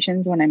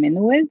meditations when I'm in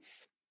the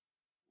woods,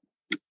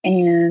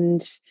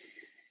 and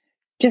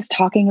just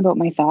talking about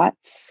my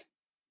thoughts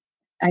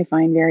I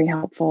find very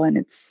helpful. And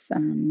it's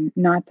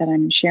not that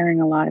I'm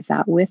sharing a lot of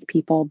that with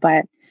people,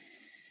 but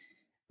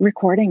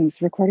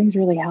recordings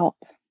really help.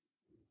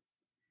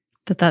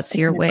 That's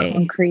your way.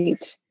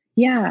 Concrete.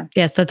 Yeah.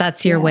 Yes,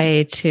 that's your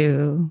way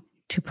to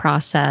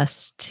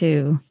process,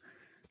 to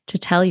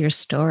tell your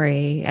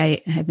story.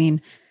 I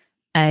mean,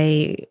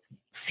 I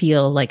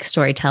feel like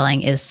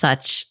storytelling is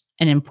such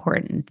an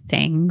important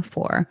thing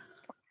for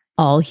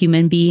all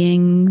human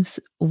beings,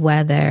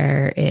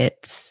 whether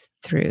it's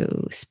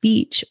through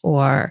speech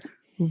or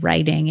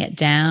writing it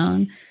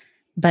down,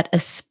 but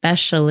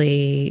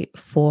especially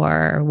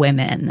for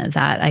women,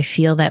 that I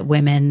feel that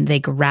women, they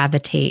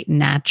gravitate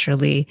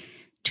naturally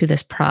to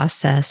this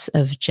process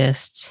of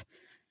just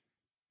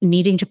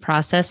needing to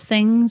process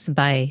things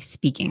by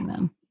speaking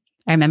them.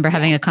 I remember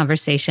having a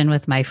conversation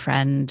with my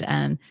friend,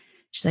 and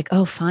she's like,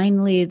 "Oh,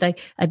 finally, like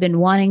I've been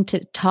wanting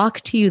to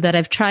talk to you, that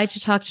I've tried to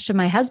talk to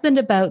my husband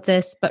about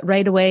this, but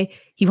right away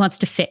he wants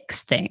to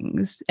fix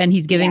things and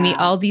he's giving me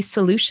all these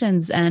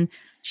solutions." And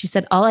she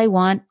said, "All I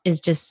want is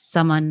just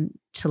someone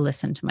to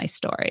listen to my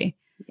story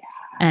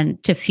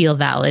and to feel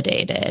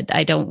validated.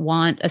 I don't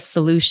want a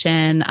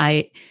solution.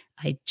 I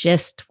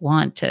just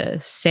want to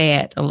say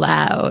it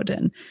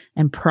aloud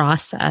and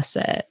process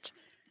it."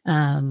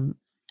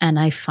 And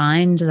I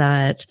find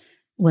that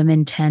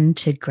women tend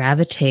to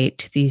gravitate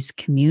to these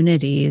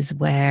communities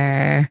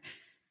where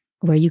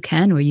you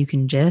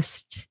can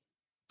just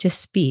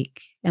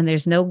speak, and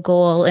there's no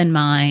goal in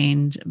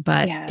mind,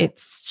 but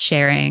it's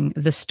sharing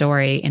the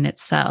story in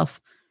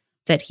itself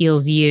that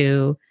heals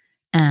you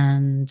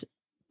and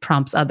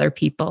prompts other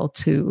people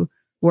to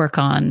work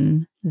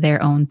on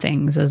their own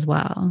things as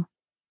well.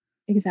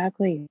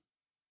 Exactly.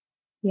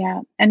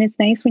 Yeah. And it's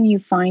nice when you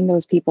find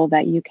those people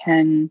that you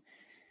can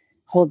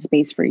hold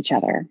space for each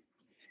other.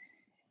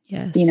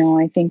 Yes.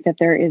 I think that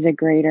there is a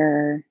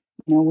greater,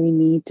 we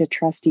need to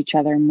trust each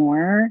other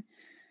more.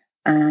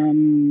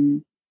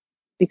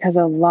 Because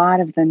a lot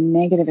of the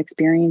negative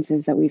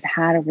experiences that we've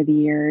had over the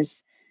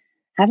years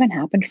haven't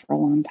happened for a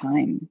long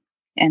time.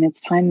 And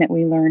it's time that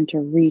we learn to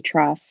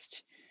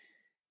retrust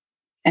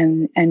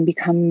and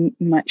become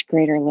much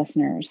greater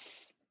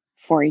listeners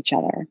for each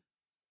other.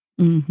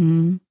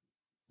 Mm-hmm.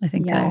 I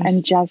think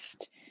and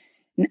just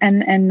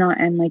and not,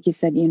 and like you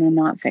said,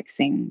 not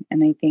fixing.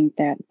 And I think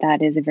that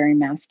that is a very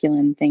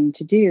masculine thing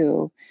to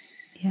do.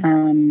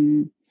 Yeah.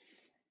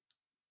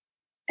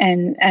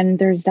 And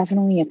there's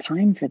definitely a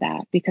time for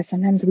that, because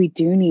sometimes we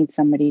do need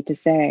somebody to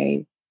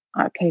say,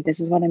 okay, this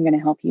is what I'm going to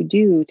help you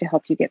do to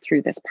help you get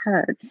through this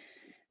part.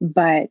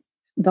 But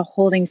the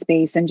holding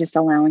space and just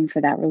allowing for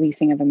that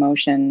releasing of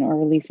emotion or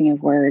releasing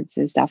of words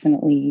is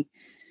definitely,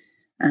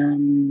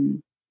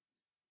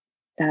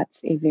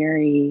 it's a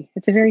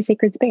very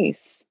sacred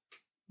space.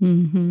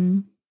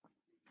 Mm-hmm.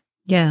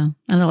 Yeah.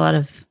 And a lot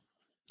of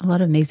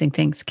amazing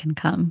things can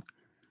come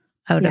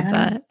out of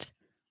that.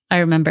 I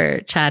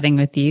remember chatting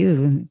with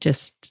you,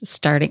 just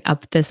starting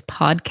up this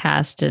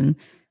podcast and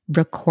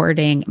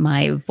recording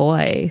my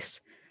voice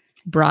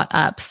brought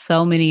up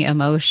so many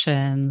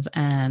emotions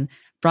and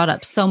brought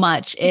up so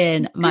much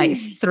in my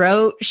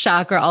throat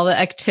chakra, all the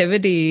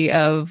activity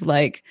of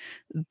like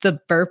the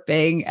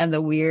burping and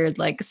the weird,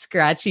 like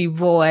scratchy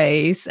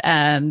voice.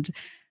 And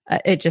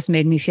it just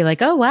made me feel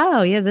like, oh,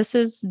 wow, yeah, this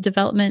is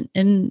development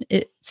in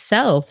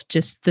itself.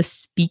 Just the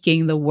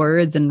speaking the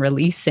words and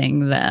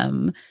releasing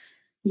them.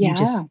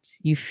 Yeah.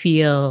 You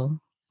feel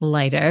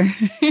lighter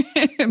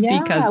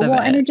because of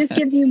well, it. and it just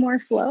gives you more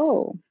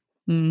flow.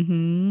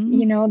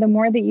 Mm-hmm. The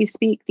more that you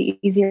speak, the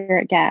easier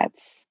it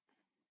gets.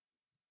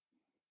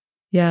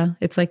 Yeah,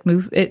 it's like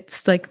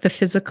it's like the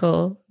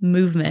physical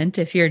movement.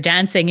 If you're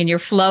dancing and you're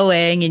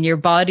flowing and your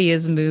body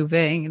is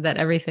moving, that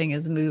everything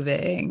is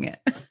moving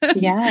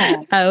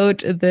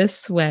out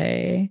this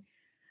way.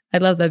 I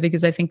love that,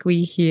 because I think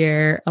we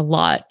hear a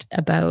lot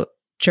about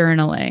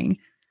journaling,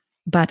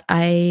 but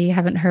I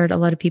haven't heard a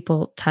lot of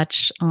people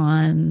touch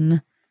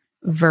on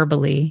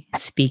verbally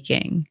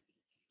speaking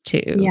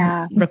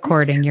to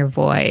recording your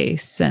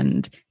voice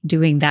and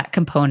doing that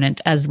component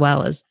as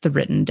well as the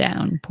written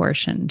down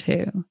portion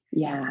too.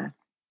 Yeah.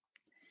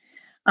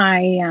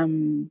 I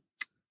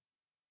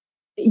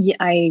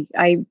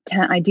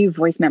do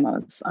voice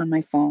memos on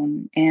my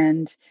phone,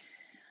 and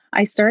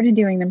I started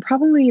doing them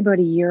probably about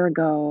a year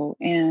ago,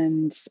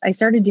 and I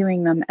started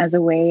doing them as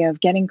a way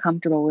of getting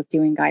comfortable with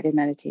doing guided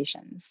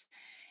meditations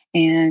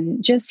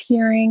and just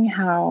hearing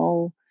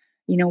how,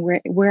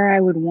 where I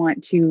would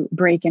want to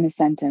break in a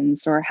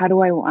sentence, or how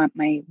do I want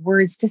my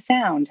words to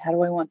sound? How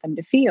do I want them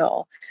to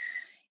feel?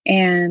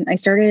 And I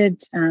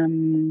started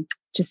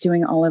just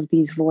doing all of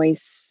these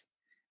voice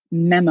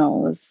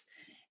memos.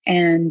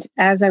 And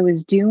as I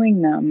was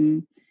doing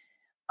them,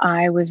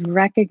 I was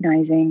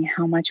recognizing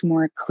how much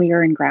more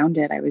clear and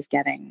grounded I was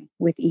getting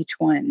with each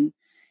one.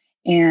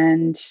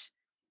 And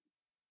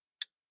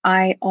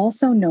I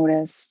also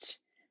noticed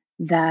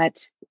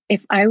that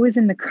if I was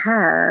in the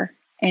car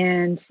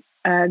and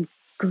a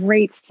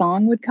great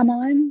song would come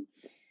on,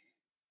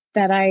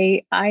 that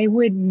I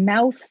would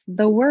mouth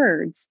the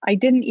words. I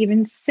didn't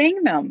even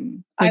sing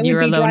them. When I you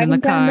would were be alone in driving the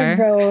down car.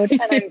 the road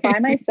and I'm by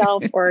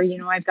myself, or,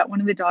 I've got one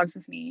of the dogs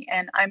with me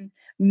and I'm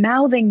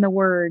mouthing the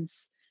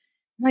words.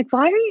 I'm like,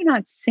 why are you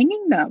not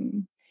singing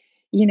them?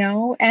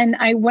 And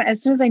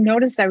as soon as I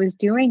noticed I was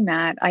doing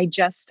that, I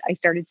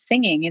started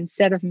singing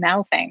instead of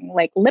mouthing,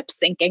 like lip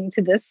syncing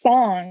to this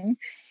song.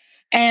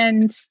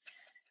 And,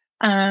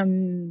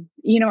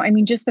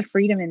 just the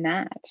freedom in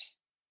that.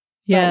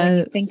 Yeah. But when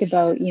you think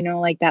about,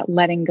 like that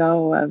letting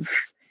go of,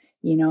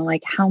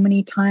 like how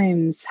many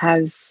times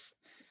has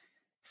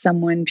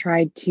someone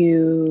tried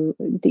to,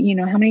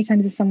 how many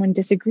times has someone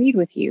disagreed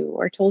with you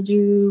or told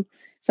you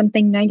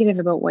something negative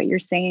about what you're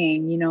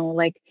saying?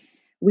 Like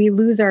we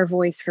lose our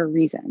voice for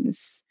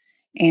reasons.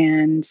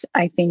 And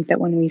I think that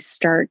when we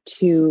start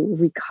to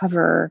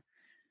recover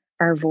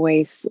our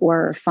voice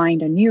or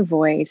find a new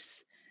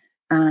voice,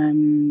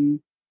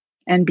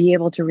 and be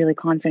able to really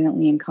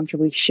confidently and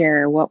comfortably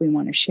share what we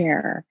want to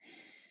share,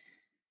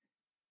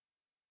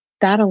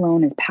 that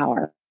alone is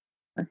power,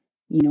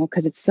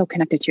 because it's so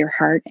connected to your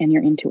heart and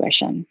your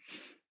intuition.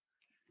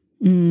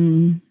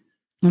 And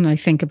I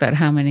think about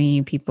how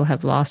many people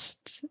have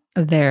lost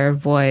their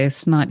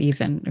voice, not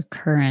even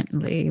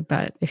currently,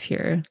 but if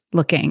you're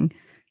looking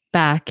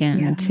back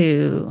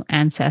into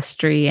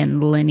ancestry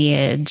and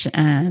lineage,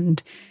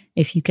 and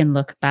if you can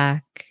look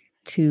back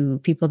to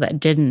people that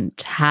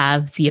didn't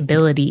have the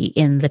ability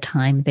in the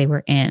time they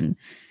were in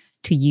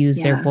to use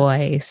their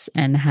voice,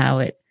 and how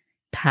it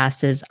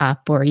passes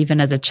up, or even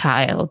as a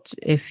child,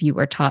 if you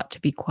were taught to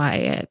be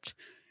quiet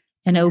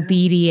and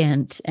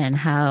obedient, and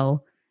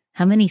how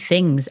many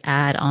things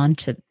add on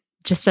to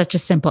just such a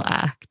simple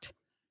act,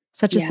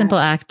 a simple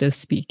act of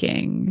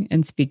speaking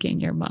and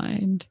speaking your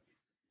mind.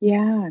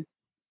 Yeah.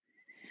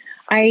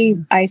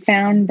 I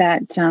found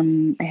that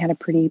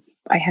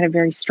I had a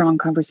very strong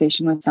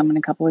conversation with someone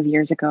a couple of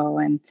years ago,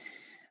 and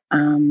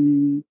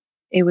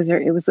it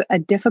was a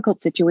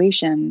difficult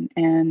situation,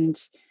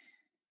 and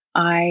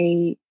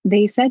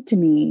they said to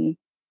me,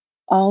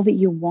 all that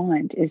you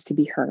want is to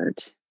be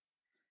heard.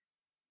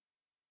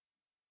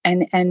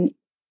 And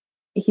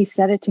he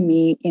said it to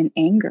me in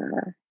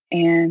anger,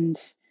 and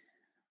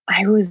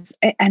at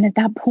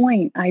that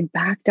point I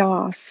backed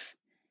off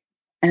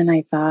and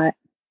I thought,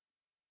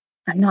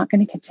 I'm not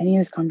going to continue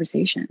this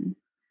conversation.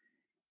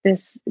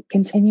 this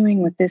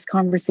continuing with this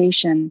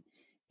conversation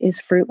is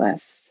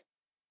fruitless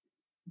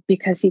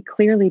because he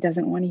clearly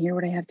doesn't want to hear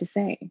what I have to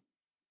say.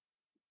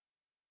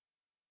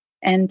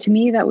 And to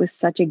me, that was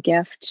such a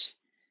gift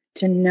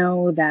to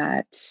know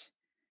that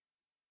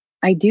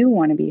I do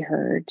want to be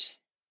heard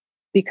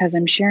because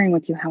I'm sharing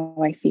with you how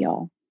I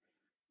feel.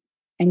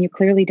 And you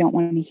clearly don't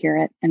want to hear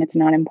it, and it's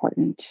not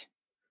important.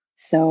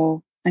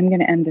 So I'm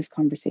going to end this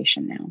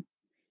conversation now.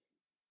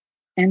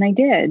 And I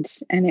did.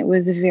 And it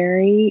was a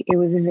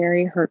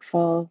very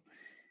hurtful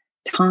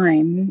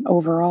time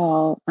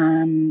overall.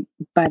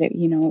 But it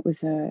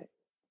was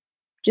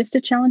just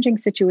a challenging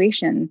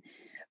situation.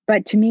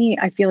 But to me,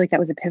 I feel like that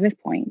was a pivot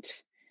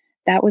point.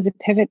 That was a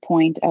pivot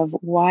point of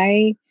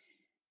why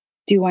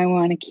do I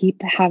want to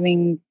keep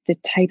having the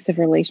types of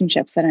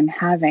relationships that I'm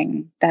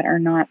having that are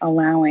not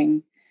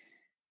allowing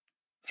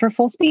for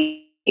full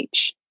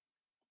speech,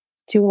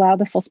 to allow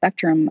the full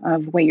spectrum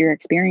of what your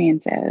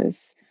experience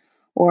is,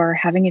 or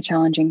having a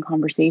challenging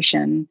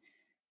conversation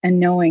and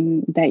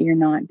knowing that you're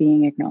not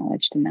being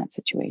acknowledged in that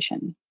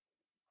situation.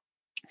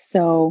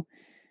 So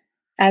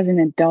as an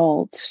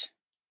adult,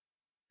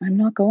 I'm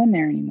not going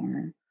there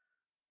anymore.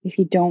 If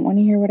you don't want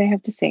to hear what I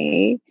have to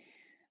say,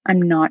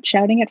 I'm not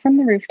shouting it from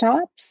the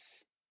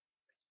rooftops.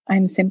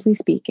 I'm simply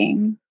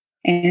speaking.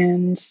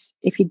 And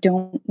if you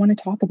don't want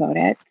to talk about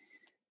it,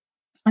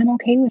 I'm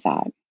okay with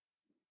that.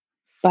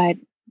 But,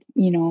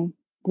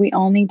 we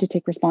all need to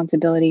take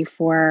responsibility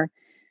for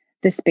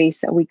the space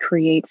that we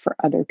create for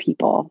other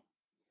people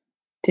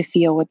to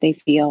feel what they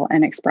feel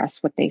and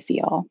express what they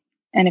feel.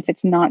 And if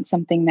it's not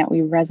something that we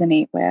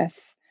resonate with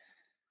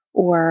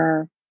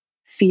or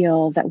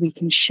feel that we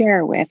can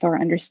share with or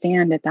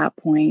understand at that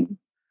point,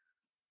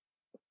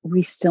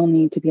 we still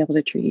need to be able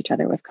to treat each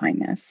other with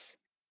kindness.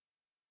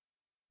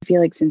 I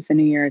feel like since the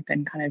new year, I've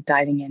been kind of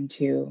diving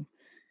into,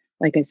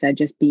 like I said,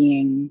 just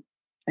being,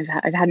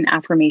 I've had an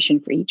affirmation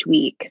for each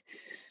week.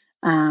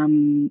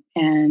 And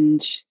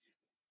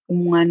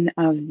one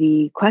of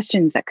the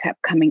questions that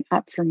kept coming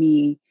up for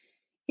me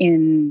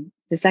in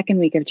the second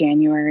week of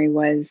January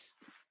was,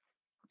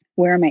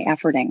 where am I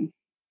efforting?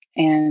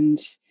 And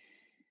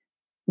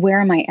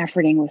where am I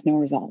efforting with no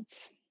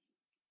results?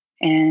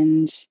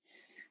 And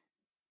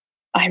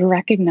I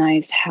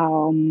recognized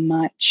how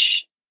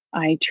much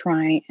I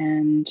try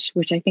and,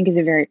 which I think is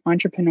a very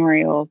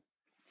entrepreneurial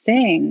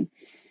thing,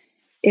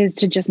 is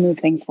to just move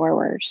things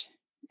forward.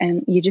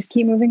 And you just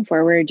keep moving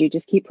forward. You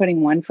just keep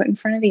putting one foot in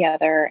front of the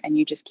other, and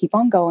you just keep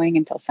on going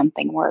until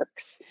something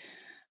works.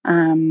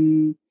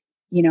 And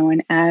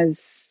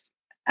as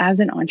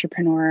an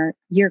entrepreneur,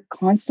 you're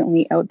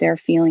constantly out there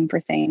feeling for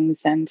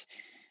things. And,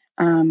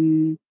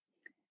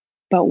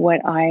 but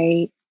what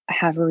I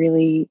have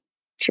really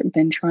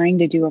been trying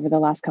to do over the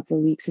last couple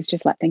of weeks is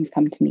just let things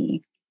come to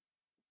me.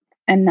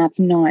 And that's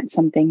not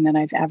something that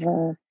I've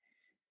ever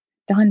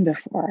done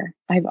before.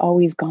 I've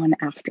always gone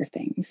after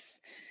things,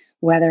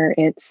 whether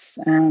it's,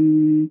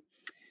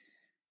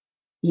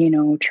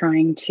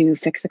 trying to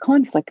fix a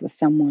conflict with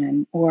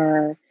someone,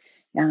 or,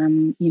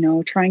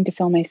 trying to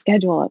fill my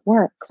schedule at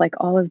work. Like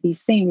all of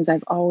these things,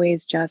 I've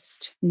always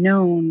just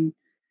known,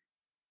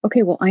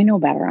 okay, well, I know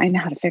better. I know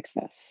how to fix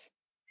this.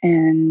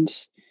 And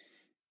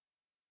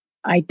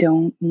I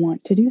don't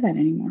want to do that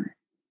anymore.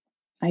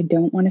 I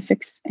don't want to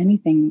fix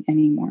anything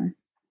anymore.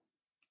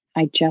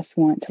 I just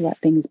want to let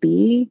things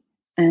be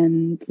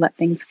and let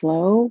things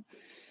flow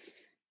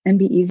and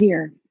be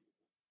easier.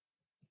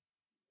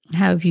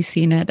 How have you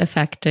seen it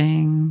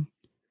affecting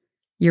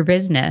your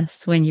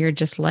business when you're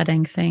just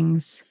letting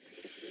things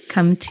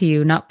come to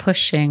you, not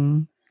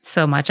pushing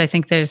so much? I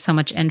think there's so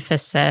much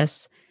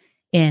emphasis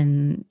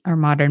in our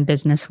modern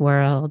business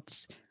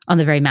worlds on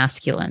the very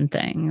masculine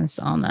things,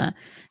 on the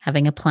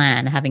having a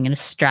plan, having a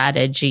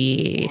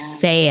strategy,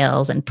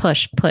 sales, and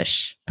push.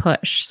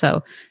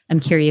 So I'm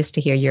curious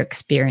to hear your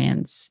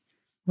experience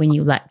when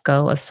you let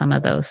go of some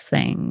of those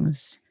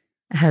things.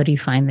 How do you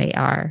find they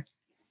are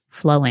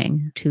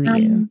flowing to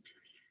you?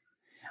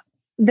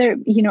 There,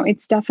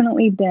 it's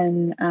definitely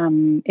been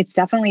an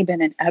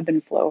ebb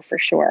and flow for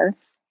sure.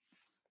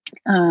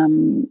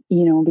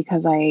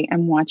 Because I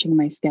am watching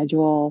my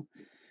schedule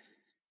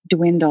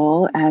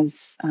dwindle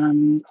as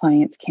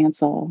clients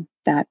cancel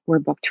that were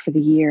booked for the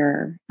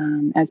year,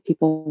 as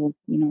people,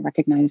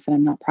 recognize that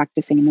I'm not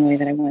practicing in the way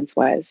that I once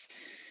was.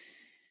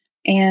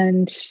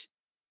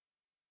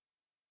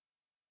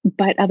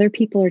 But other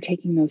people are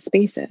taking those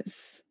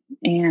spaces,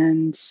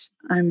 and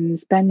I'm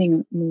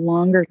spending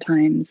longer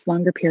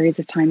periods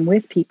of time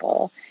with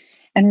people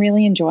and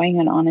really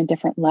enjoying it on a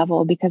different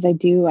level, because I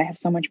have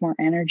so much more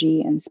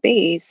energy and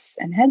space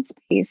and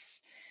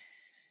headspace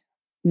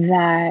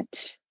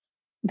that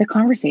the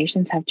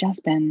conversations have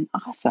just been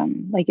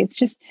awesome. Like,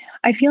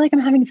 I feel like I'm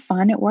having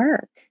fun at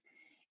work.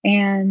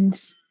 And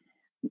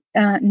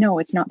no,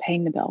 it's not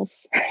paying the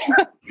bills.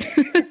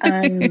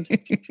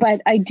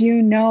 But I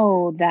do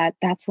know that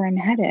that's where I'm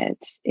headed.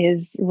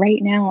 Is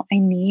right now I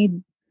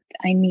need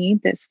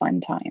this fun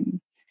time.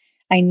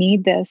 I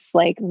need this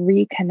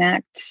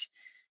reconnect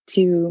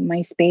to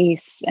my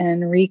space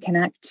and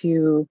reconnect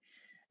to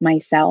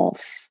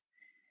myself.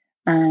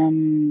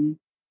 in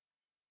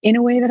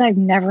a way that I've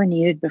never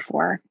needed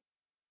before.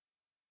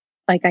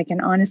 Like, I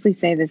can honestly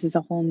say this is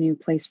a whole new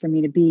place for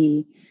me to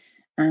be.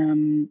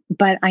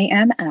 But I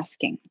am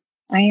asking.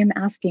 And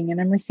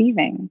I'm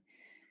receiving,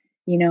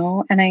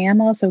 and I am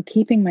also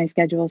keeping my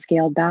schedule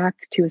scaled back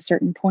to a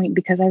certain point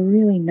because I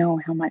really know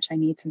how much I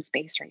need some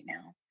space right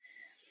now.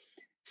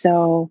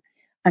 So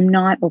I'm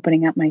not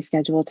opening up my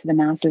schedule to the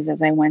masses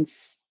as I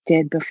once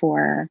did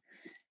before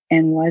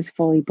and was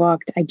fully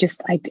booked. I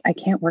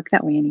can't work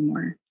that way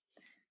anymore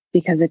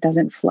because it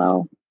doesn't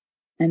flow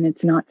and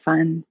it's not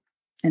fun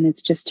and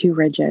it's just too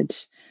rigid.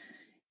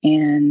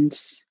 And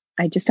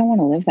I just don't want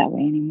to live that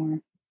way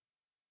anymore.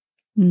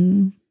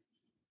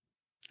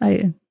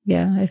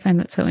 I find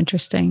that so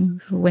interesting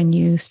when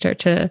you start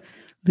to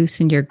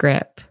loosen your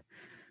grip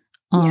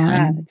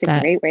on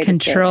that great way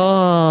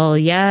control.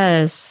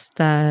 Yes,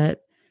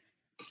 that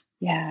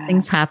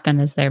things happen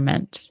as they're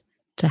meant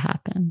to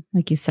happen.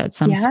 Like you said,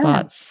 some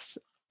spots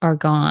are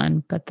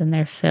gone, but then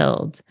they're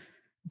filled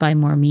by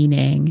more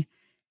meaning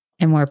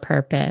and more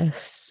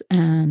purpose.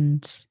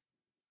 And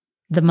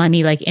the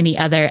money, like any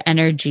other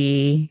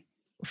energy,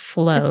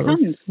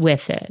 flows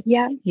with it.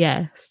 Yeah.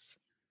 Yes.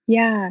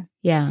 Yeah.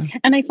 Yeah.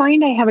 And I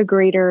find I have a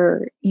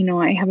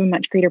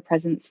much greater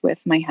presence with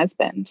my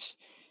husband.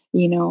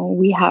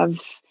 We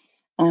have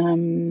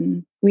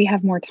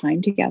more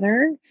time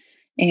together,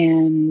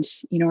 and,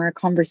 our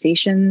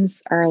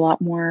conversations are a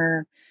lot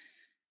more,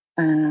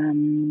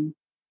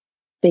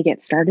 they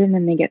get started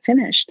and they get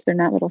finished. They're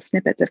not little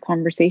snippets of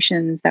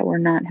conversations that we're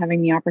not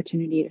having the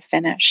opportunity to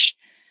finish,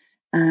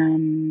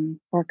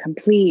 or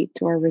complete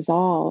or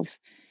resolve.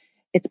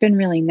 It's been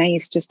really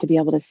nice just to be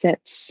able to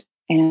sit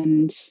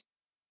and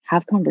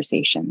have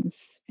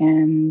conversations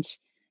and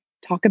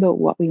talk about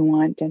what we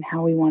want and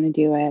how we want to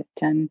do it.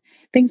 And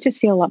things just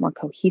feel a lot more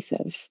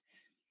cohesive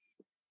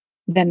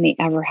than they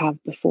ever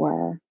have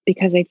before,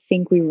 because I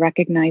think we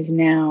recognize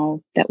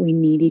now that we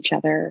need each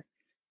other.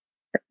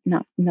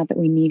 Not that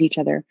we need each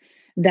other,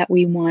 that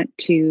we want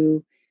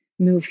to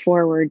move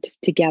forward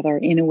together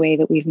in a way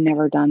that we've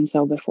never done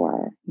so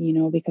before,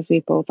 because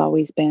we've both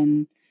always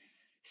been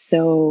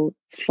so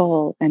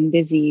full and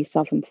busy,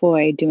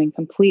 self-employed, doing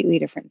completely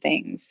different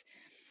things.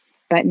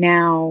 But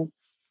now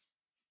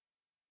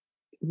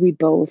we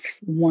both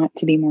want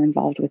to be more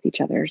involved with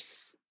each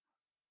other's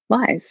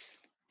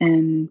lives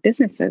and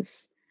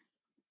businesses.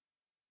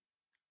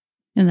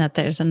 And that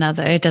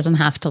it doesn't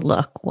have to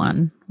look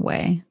one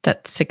way.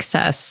 That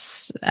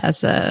success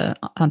as an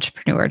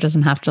entrepreneur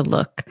doesn't have to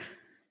look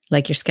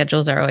like your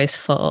schedules are always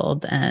full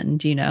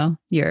and,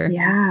 you're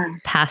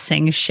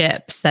passing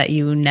ships, that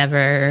you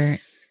never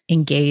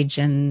engage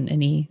in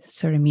any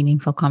sort of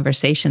meaningful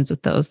conversations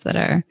with those that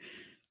are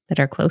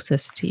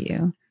closest to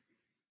you.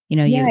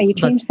 You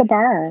change the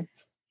bar.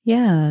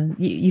 Yeah.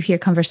 You hear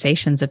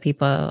conversations of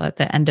people at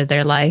the end of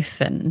their life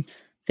and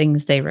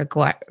things they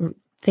regret.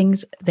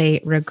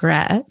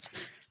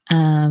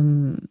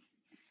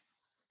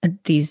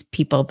 These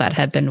people that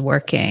have been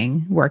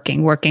working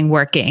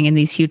in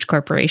these huge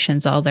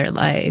corporations all their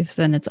lives.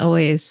 And it's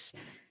always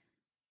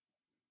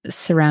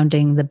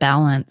surrounding the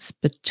balance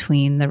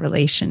between the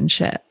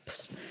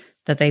relationships,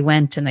 that they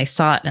went and they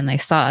saw it and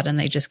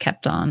they just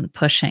kept on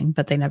pushing,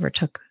 but they never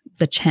took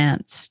the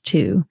chance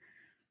to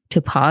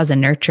pause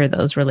and nurture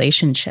those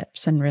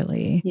relationships and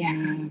really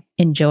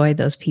enjoy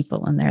those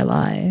people in their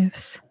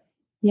lives.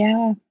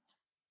 Yeah.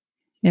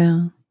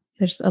 Yeah.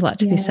 There's a lot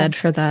to be said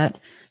for that,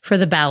 for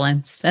the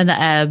balance and the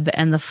ebb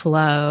and the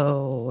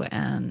flow.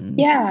 And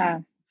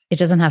it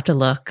doesn't have to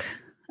look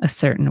a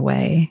certain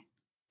way,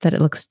 that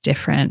it looks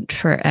different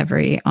for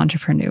every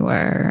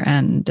entrepreneur,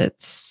 and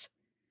it's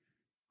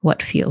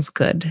what feels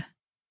good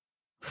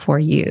for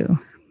you.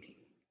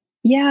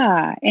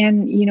 Yeah.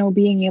 And,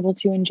 being able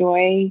to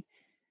enjoy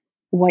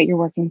what you're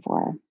working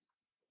for,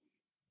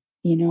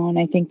 and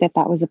I think that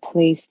was a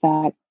place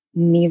that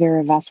neither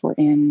of us were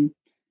in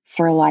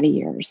for a lot of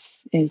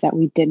years, is that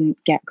we didn't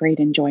get great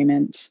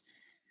enjoyment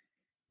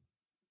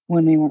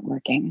when we weren't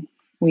working.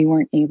 We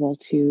weren't able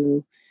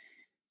to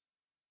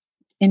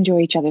enjoy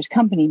each other's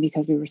company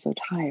because we were so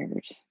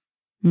tired,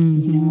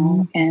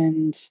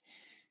 and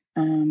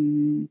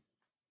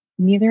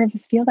neither of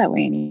us feel that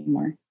way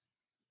anymore.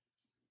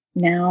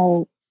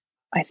 Now,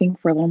 I think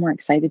we're a little more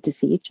excited to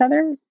see each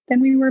other than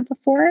we were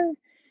before,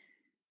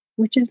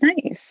 which is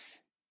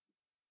nice.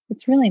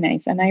 It's really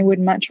nice. And I would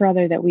much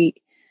rather that we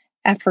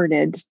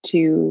efforted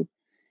to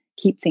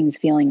keep things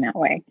feeling that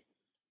way.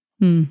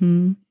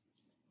 Mm-hmm.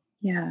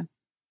 Yeah.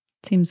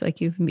 Seems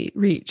like you've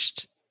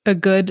reached a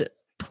good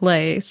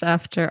place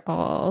after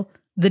all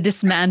the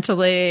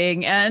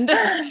dismantling and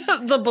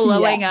the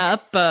blowing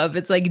up of,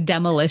 it's like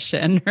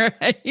demolition,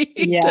 right?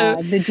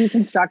 Yeah, the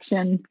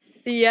deconstruction.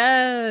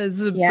 Yes.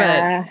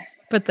 Yeah.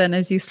 But then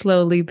as you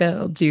slowly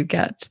build, you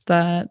get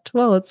that,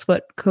 well, it's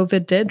what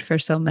COVID did for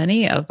so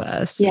many of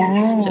us. Yeah.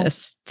 It's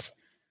just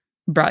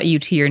brought you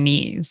to your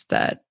knees,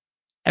 that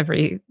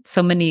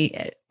so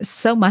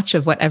much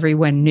of what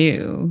everyone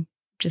knew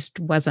just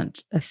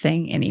wasn't a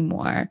thing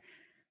anymore.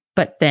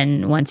 But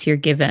then once you're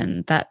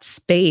given that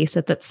space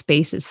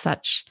is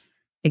such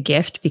a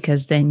gift,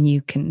 because then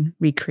you can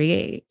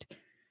recreate.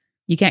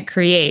 You can't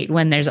create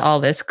when there's all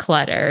this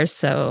clutter.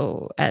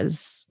 So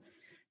as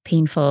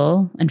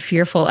painful and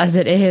fearful as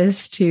it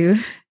is to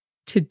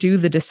do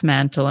the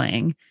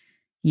dismantling,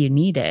 you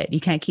need it. You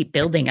can't keep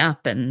building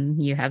up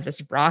and you have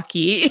this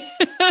rocky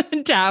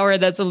tower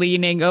that's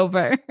leaning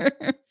over.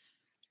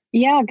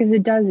 Yeah, because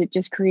it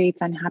just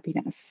creates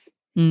unhappiness.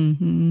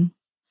 Mm-hmm.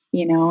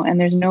 And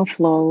there's no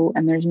flow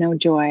and there's no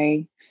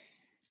joy.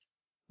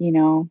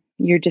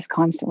 You're just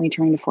constantly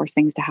trying to force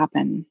things to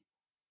happen.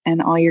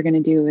 And all you're going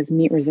to do is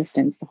meet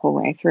resistance the whole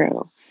way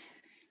through.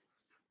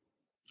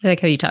 I like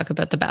how you talk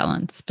about the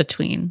balance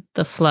between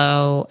the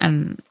flow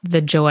and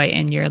the joy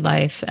in your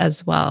life,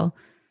 as well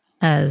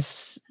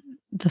as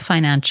the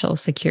financial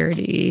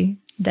security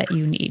that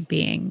you need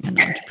being an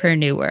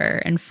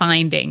entrepreneur, and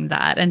finding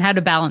that, and how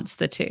to balance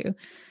the two.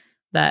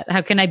 That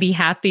how can I be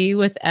happy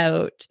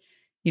without,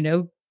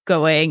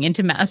 going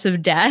into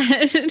massive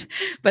debt,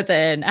 but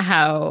then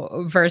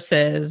how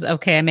versus,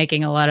 okay, I'm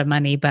making a lot of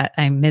money, but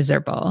I'm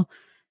miserable.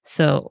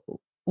 So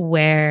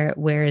where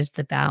is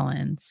the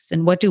balance,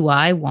 and what do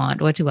I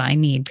want? What do I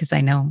need? Because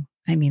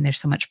there's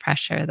so much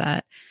pressure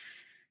that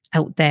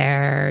out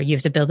there, you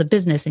have to build a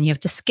business and you have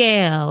to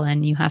scale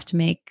and you have to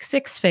make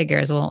 6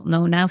 figures. Well,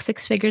 no, now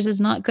 6 figures is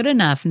not good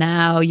enough.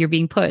 Now you're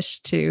being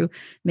pushed to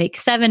make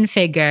 7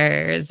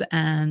 figures.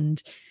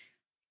 And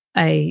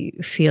I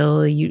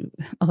feel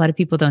a lot of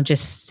people don't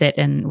just sit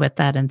with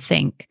that and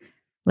think.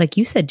 Like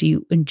you said, do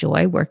you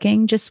enjoy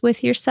working just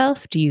with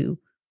yourself? Do you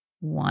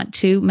want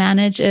to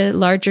manage a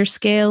larger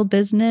scale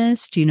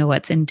business? Do you know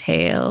what's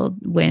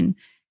entailed when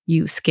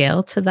you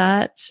scale to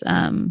that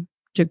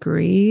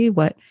degree?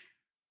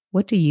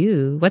 What's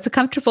a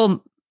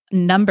comfortable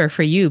number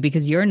for you?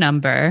 Because your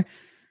number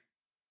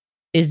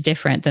is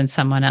different than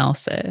someone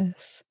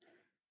else's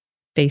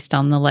based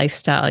on the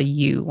lifestyle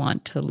you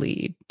want to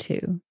lead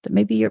to. That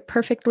maybe you're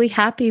perfectly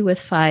happy with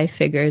 5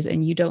 figures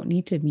and you don't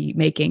need to be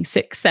making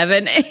 6,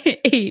 7,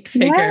 8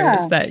 figures.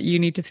 Yeah. That you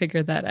need to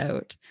figure that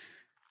out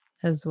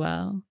as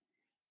well.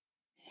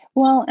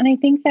 Well, and I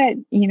think that,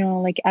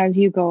 as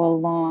you go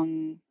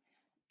along,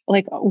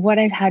 like what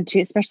I've had to,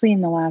 especially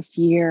in the last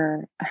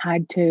year,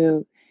 had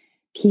to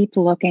keep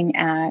looking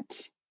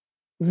at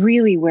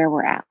really where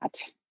we're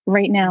at.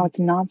 Right now, it's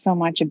not so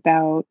much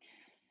about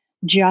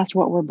just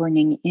what we're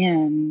bringing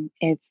in.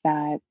 It's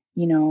that,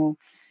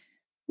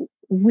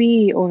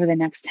 we over the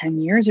next 10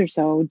 years or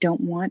so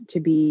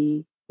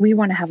we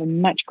want to have a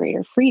much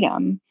greater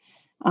freedom.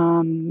 We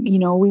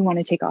want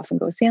to take off and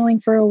go sailing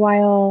for a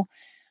while.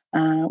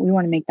 We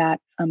want to make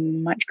that a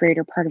much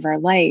greater part of our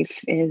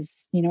life,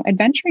 is,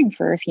 adventuring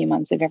for a few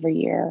months of every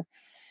year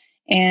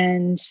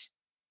and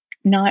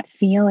not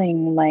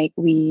feeling like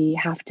we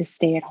have to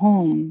stay at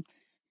home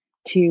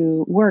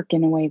to work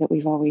in a way that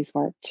we've always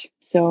worked.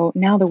 So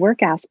now the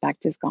work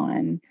aspect is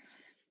gone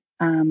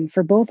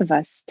for both of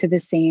us to the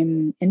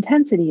same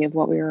intensity of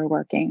what we were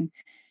working.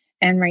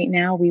 And right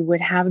now we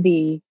would have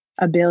the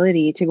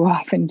ability to go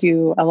off and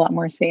do a lot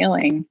more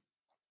sailing.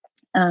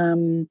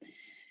 But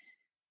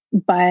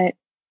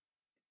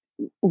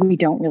we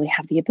don't really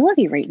have the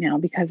ability right now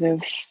because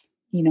of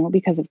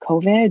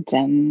COVID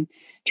and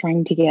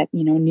trying to get,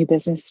 new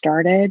business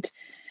started.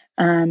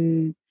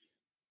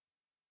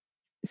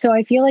 So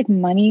I feel like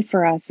money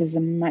for us is a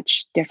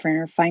much different,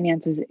 or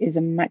finances is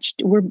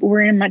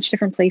we're in a much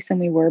different place than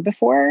we were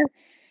before.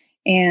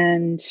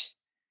 And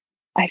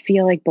I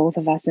feel like both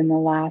of us in the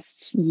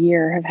last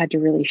year have had to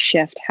really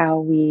shift how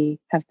we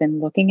have been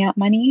looking at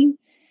money,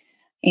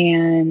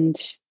 and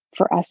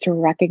for us to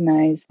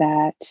recognize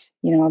that,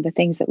 the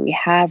things that we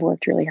have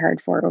worked really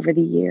hard for over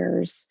the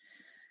years,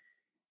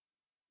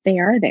 they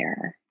are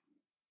there.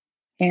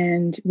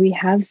 And we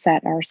have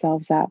set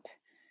ourselves up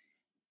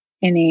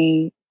in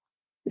a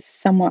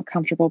somewhat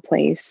comfortable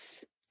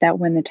place that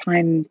when the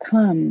time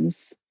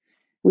comes,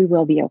 we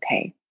will be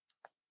okay.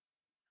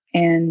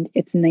 And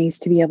it's nice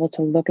to be able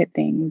to look at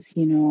things,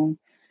 in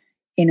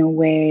a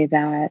way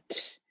that,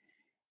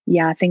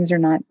 yeah, things are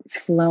not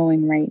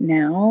flowing right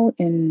now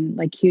in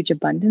like huge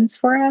abundance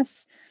for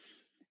us,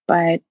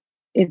 but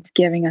it's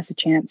giving us a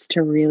chance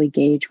to really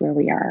gauge where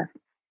we are.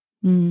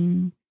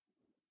 Mm.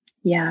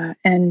 Yeah.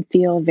 And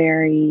feel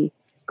very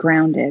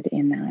grounded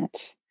in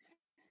that,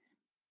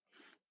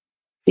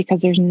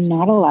 because there's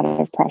not a lot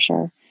of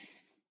pressure.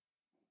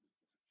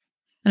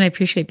 And I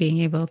appreciate being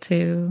able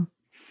to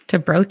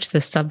broach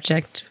this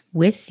subject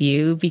with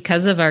you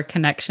because of our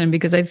connection,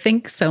 because I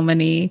think so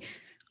many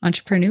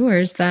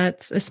entrepreneurs,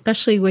 that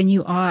especially when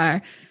you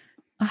are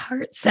a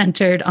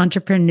heart-centered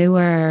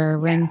entrepreneur,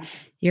 when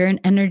you're an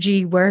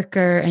energy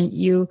worker and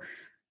you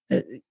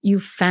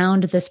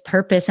found this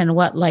purpose and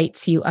what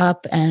lights you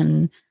up,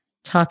 and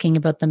talking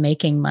about the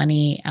making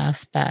money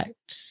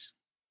aspect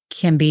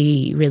can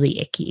be really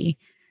icky.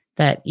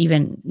 That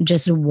even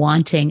just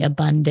wanting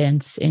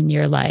abundance in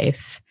your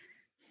life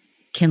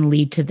can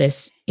lead to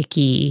this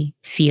icky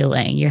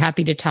feeling. You're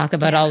happy to talk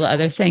about all the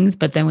other things,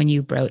 but then when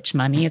you broach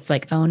money, it's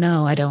like, oh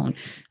no, I don't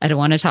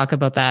want to talk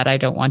about that. I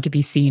don't want to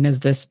be seen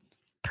as this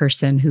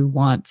person who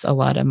wants a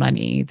lot of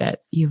money,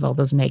 that you have all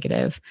those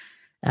negative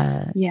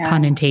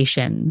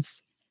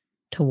connotations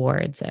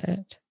towards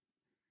it.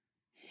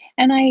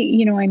 And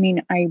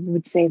I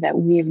would say that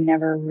we've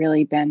never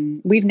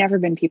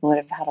been people that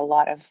have had a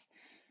lot of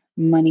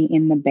money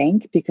in the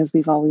bank, because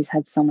we've always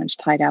had so much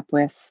tied up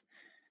with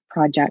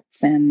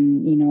projects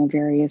and,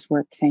 various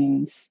work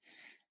things.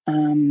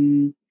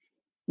 We've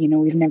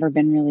never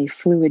been really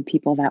fluid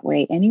people that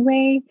way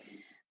anyway,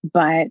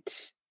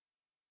 but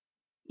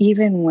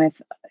even with,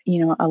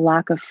 a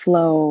lack of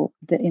flow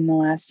in the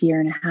last year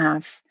and a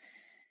half,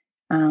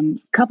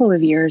 couple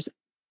of years,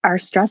 our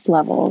stress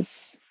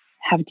levels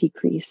have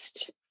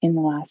decreased in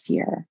the last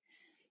year.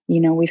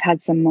 We've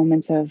had some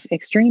moments of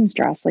extreme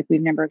stress like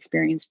we've never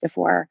experienced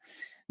before,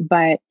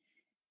 but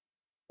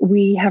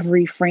we have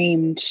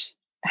reframed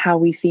how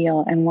we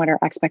feel and what our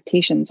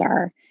expectations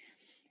are.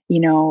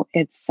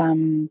 It's,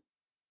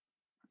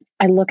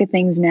 I look at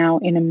things now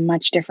in a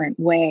much different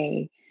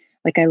way.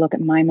 Like I look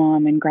at my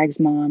mom and Greg's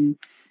mom,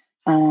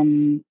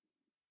 and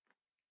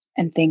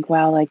think,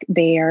 wow, like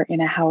they are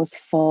in a house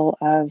full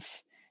of,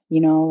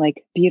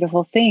 like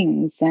beautiful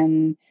things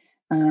and,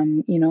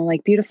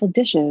 like beautiful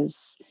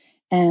dishes.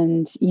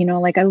 And,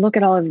 like I look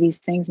at all of these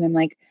things and I'm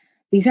like,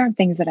 these aren't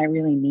things that I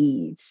really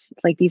need.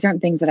 Like, these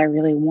aren't things that I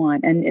really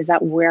want. And is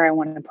that where I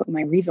want to put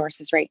my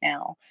resources right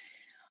now?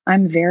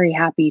 I'm very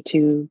happy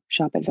to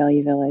shop at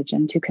Value Village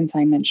and to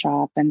consignment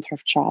shop and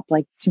thrift shop.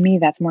 Like, to me,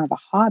 that's more of a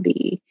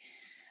hobby.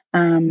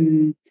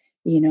 And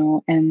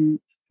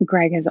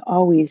Greg has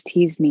always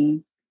teased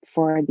me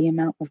for the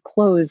amount of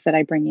clothes that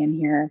I bring in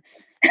here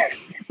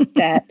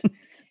that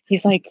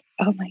he's like,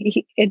 oh my,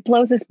 it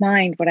blows his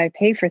mind what I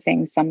pay for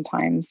things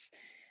sometimes.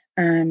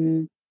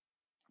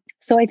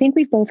 So I think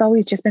we've both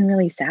always just been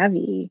really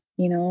savvy,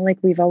 like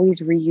we've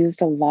always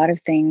reused a lot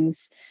of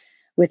things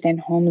within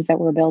homes that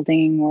we're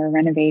building or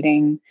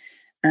renovating.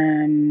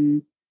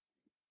 And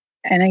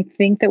I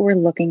think that we're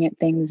looking at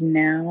things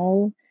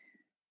now,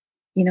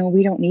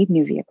 we don't need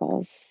new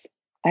vehicles.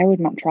 I would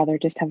much rather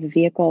just have a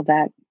vehicle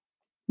that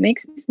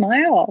makes me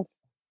smile,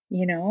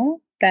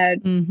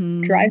 that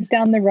drives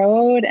down the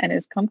road and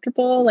is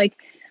comfortable. Like,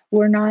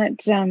 we're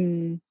not,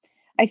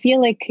 I feel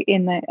like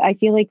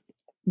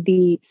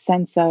the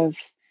sense of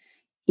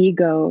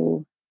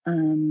ego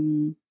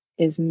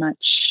is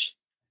much,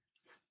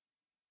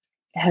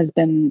 has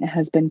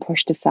been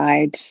pushed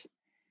aside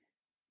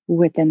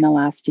within the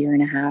last year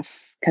and a half,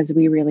 because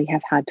we really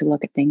have had to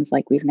look at things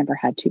like we've never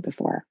had to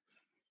before,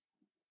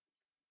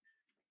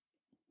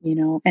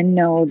 and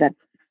know that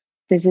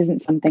this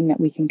isn't something that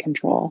we can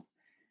control.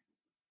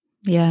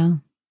 Yeah.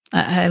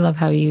 I love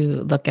how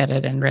you look at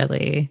it and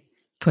really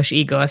push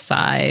ego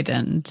aside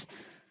and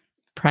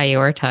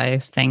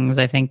prioritize things.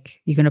 I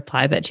think you can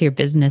apply that to your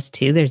business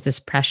too. There's this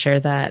pressure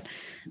that,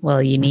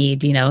 well, you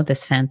need,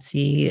 this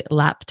fancy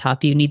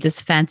laptop, you need this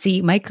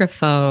fancy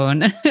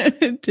microphone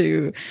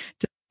to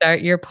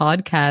start your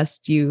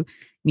podcast. You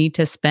need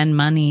to spend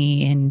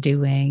money in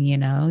doing, you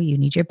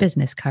need your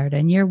business card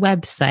and your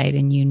website,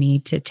 and you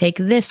need to take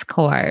this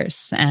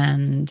course,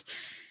 and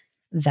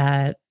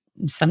that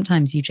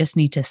sometimes you just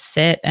need to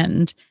sit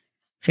and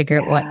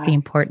figure out what the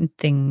important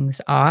things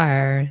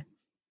are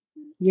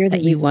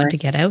that you want to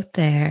get out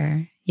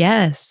there.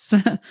 Yes.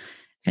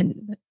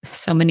 And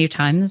so many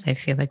times I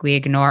feel like we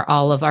ignore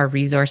all of our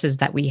resources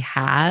that we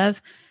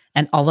have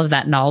and all of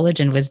that knowledge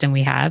and wisdom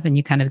we have. And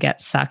you kind of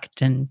get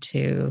sucked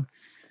into,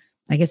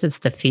 I guess it's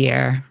the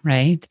fear,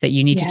 right? That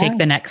you need to take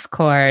the next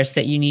course,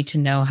 that you need to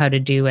know how to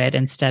do it,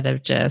 instead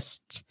of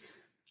just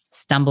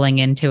stumbling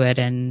into it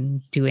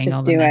and doing just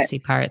all the messy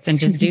parts and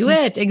just do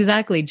it.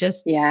 Exactly.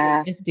 Just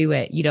do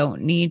it. You don't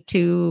need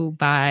to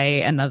buy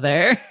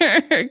another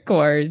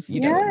course.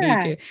 You don't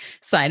need to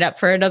sign up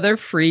for another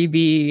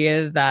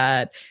freebie.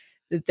 That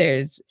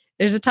there's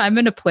a time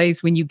and a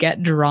place when you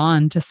get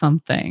drawn to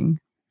something,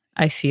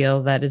 I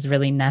feel, that is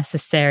really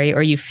necessary,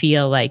 or you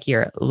feel like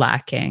you're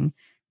lacking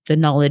the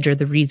knowledge or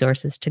the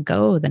resources to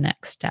go the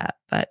next step,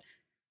 but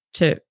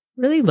to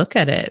really look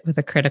at it with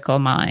a critical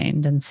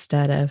mind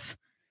instead of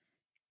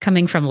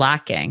coming from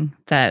lacking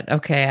that,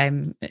 okay,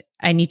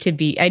 I need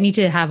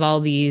to have all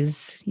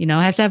these,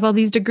 I have to have all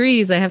these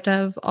degrees. I have to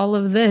have all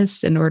of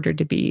this in order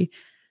to be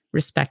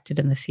respected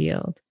in the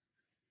field.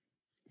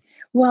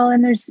 Well,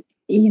 and there's,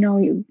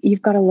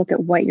 you've got to look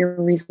at what your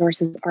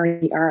resources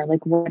already are.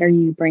 Like, what are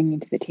you bringing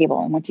to the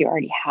table and what do you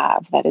already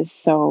have that is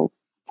so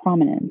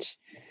prominent,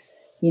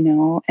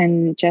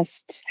 and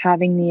just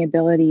having the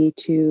ability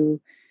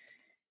to,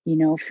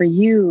 for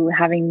you,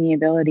 having the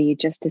ability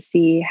just to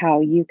see how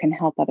you can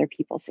help other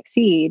people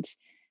succeed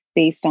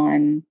based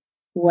on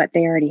what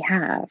they already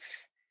have,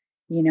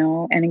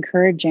 and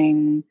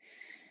encouraging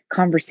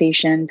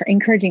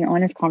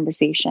honest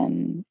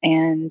conversation,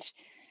 and,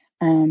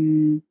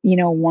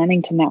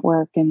 wanting to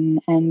network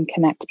and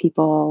connect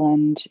people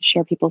and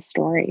share people's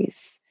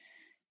stories,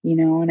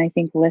 and I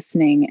think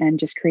listening and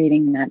just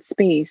creating that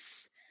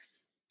space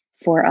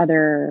for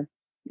other,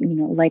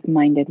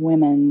 like-minded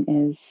women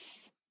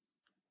is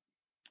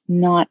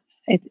not,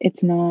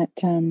 it's not,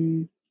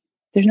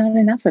 there's not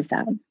enough of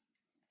that.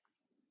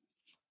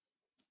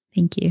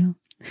 Thank you.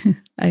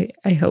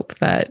 I hope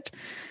that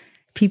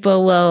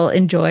people will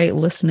enjoy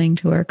listening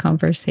to our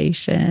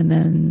conversation,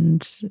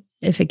 and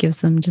if it gives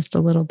them just a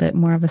little bit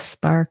more of a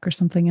spark or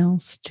something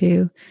else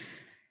to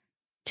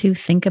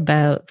think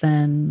about,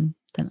 then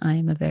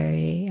I'm a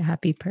very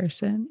happy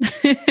person.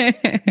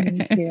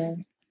 Me too.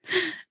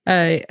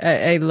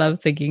 I love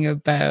thinking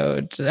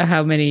about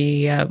how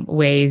many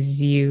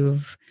ways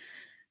you've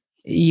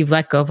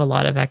let go of a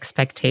lot of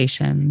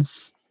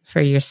expectations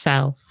for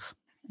yourself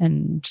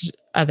and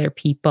other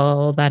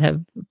people that have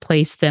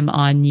placed them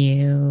on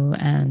you,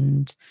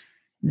 and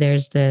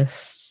there's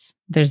this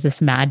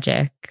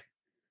magic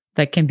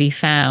that can be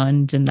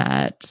found in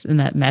that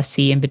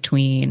messy in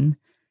between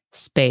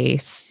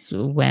space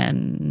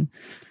when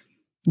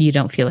you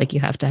don't feel like you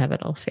have to have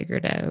it all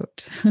figured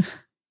out.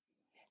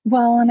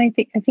 Well, and I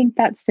think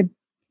that's the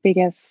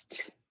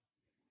biggest,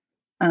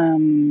 I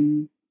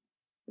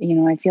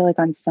feel like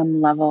on some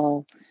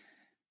level,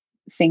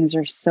 things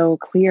are so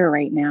clear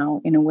right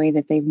now in a way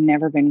that they've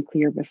never been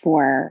clear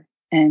before.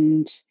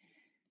 And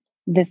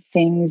the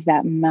things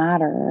that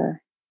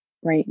matter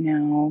right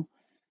now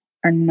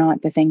are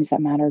not the things that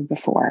mattered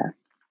before.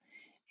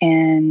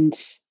 And,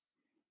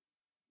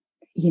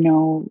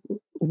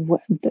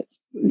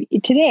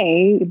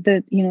 today,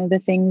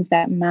 the things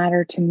that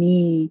matter to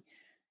me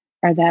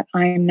are that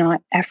I'm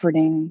not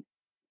efforting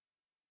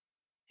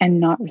and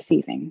not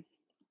receiving.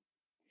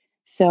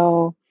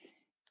 So,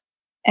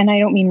 and I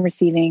don't mean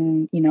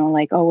receiving,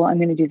 like, oh, well, I'm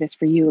going to do this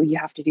for you. You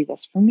have to do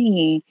this for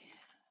me.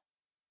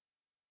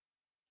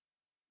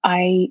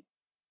 I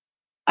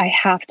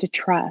have to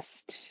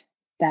trust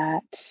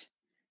that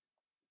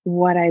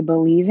what I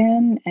believe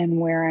in and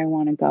where I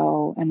want to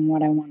go and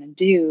what I want to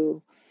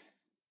do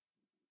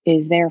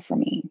is there for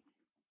me.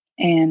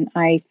 And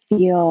I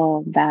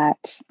feel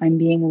that I'm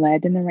being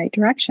led in the right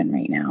direction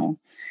right now.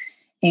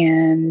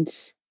 And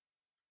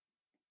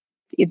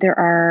there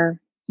are,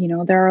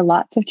 there are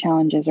lots of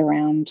challenges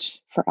around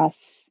for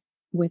us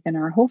within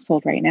our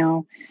household right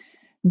now,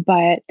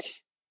 but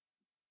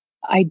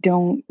I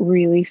don't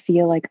really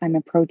feel like I'm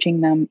approaching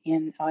them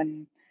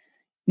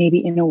maybe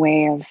in a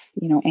way of,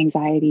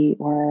 anxiety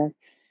or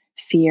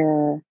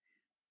fear.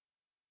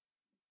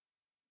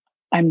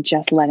 I'm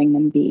just letting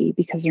them be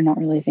because they're not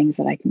really things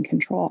that I can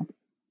control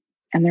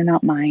and they're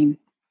not mine.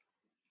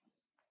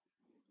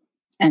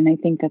 And I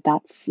think that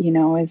that's,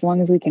 as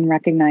long as we can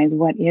recognize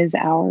what is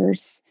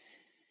ours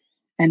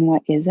and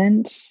what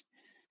isn't,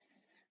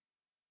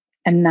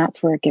 and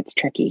that's where it gets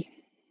tricky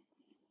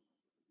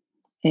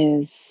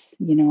is,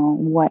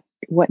 what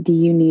do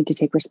you need to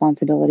take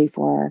responsibility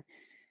for,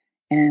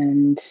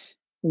 and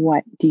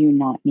what do you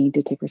not need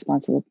to take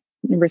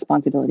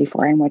responsibility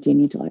for, and what do you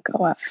need to let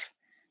go of?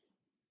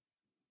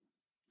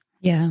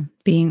 Yeah,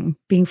 being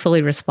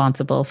fully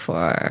responsible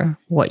for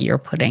what you're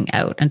putting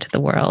out into the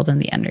world and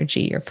the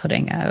energy you're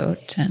putting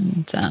out.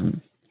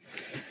 And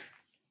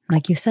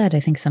like you said,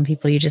 I think some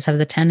people, you just have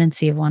the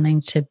tendency of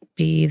wanting to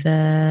be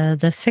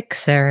the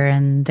fixer,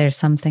 and there's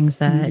some things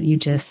that you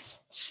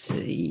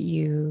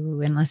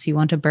unless you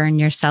want to burn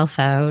yourself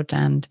out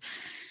and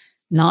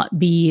not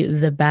be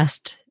the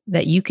best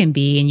that you can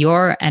be in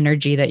your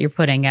energy that you're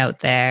putting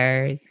out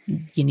there,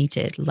 you need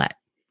to let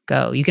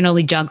go. You can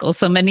only juggle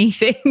so many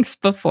things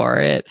before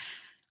it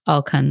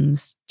all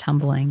comes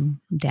tumbling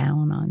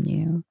down on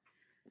you.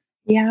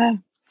 Yeah.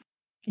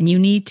 And you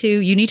need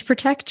to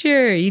protect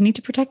yourself. You need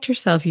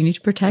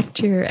to protect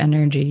your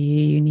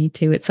energy.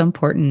 It's so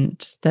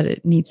important that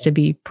it needs to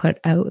be put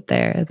out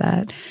there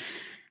that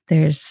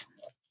there's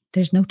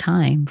no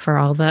time for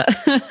all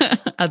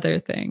the other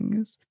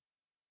things.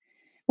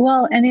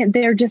 Well, and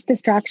they're just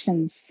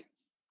distractions.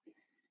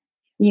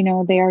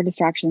 They are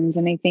distractions.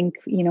 And I think,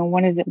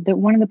 one of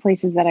the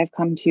places that I've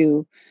come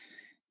to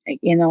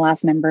in the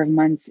last number of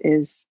months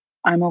is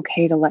I'm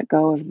okay to let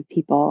go of the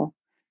people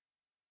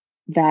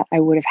that I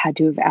would have had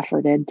to have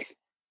efforted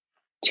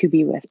to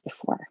be with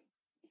before.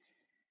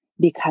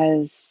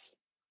 Because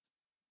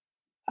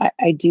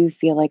I do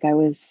feel like I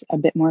was a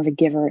bit more of a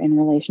giver in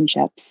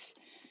relationships.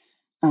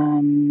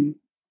 And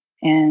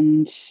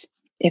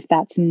if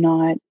that's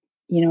not,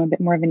 a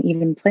bit more of an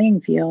even playing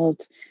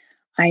field,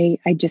 I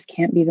just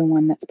can't be the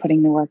one that's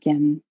putting the work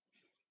in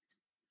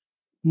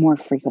more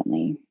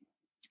frequently.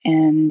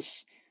 And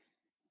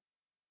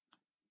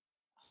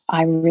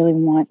I really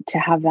want to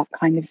have that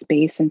kind of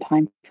space and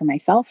time for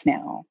myself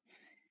now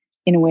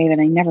in a way that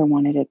I never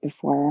wanted it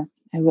before.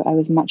 I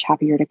was much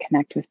happier to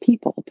connect with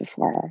people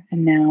before,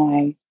 and now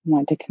I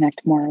want to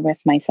connect more with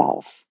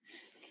myself.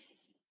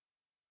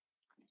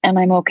 And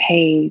I'm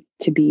okay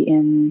to be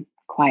in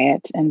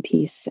quiet and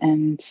peace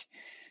and,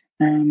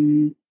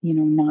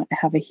 not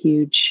have a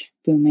huge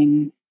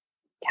booming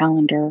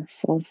calendar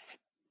full of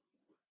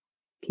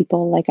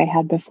people like I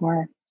had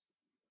before.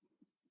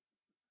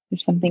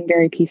 There's something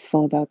very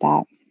peaceful about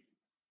that.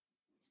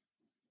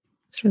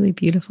 It's really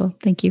beautiful.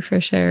 Thank you for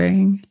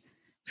sharing.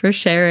 for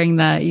sharing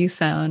that. You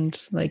sound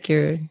like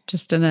you're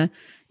just in a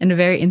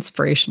very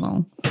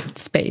inspirational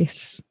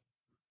space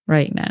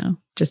right now,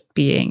 just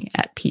being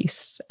at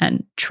peace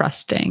and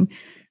trusting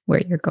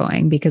where you're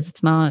going, because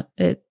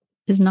it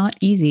is not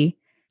easy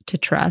to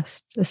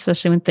trust,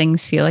 especially when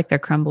things feel like they're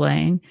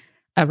crumbling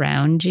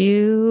around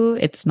you.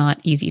 It's not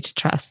easy to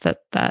trust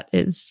that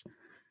is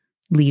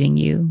leading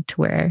you to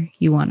where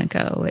you want to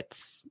go.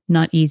 It's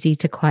not easy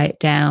to quiet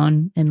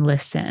down and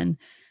listen.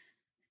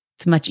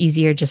 It's much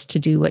easier just to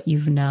do what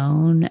you've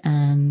known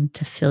and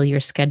to fill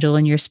your schedule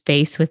and your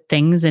space with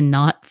things and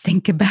not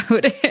think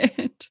about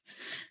it.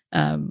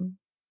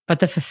 But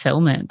the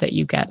fulfillment that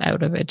you get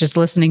out of it, just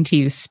listening to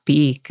you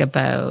speak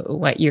about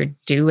what you're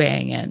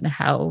doing and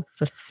how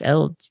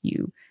fulfilled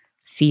you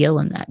feel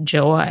in that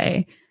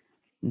joy,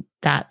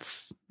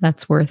 that's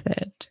worth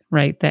it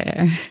right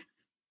there.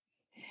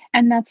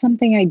 And that's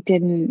something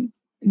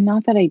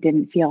not that I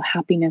didn't feel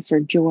happiness or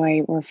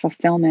joy or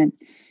fulfillment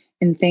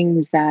in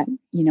things that,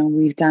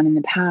 we've done in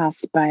the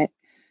past, but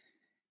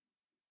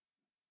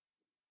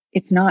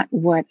it's not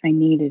what I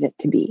needed it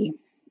to be.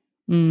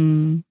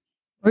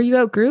 Or you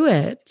outgrew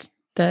it,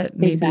 that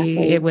maybe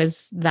Exactly. it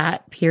was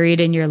that period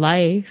in your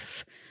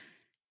life.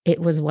 It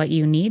was what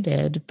you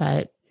needed,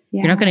 but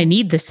you're not going to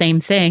need the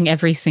same thing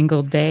every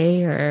single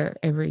day or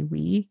every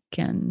week.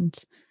 And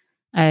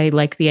I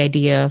like the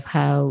idea of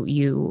how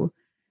you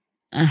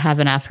have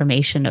an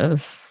affirmation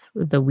of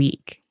the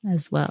week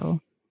as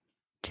well,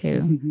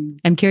 too. Mm-hmm.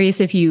 I'm curious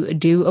if you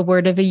do a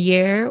word of a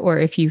year, or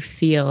if you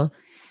feel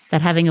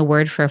that having a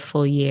word for a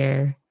full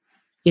year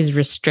is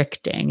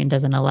restricting and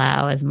doesn't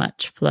allow as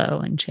much flow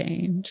and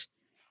change.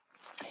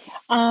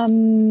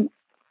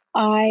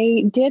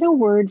 I did a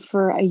word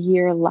for a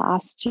year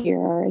last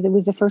year. It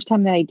was the first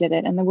time that I did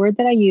it. And the word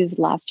that I used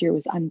last year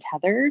was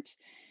untethered.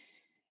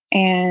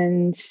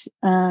 And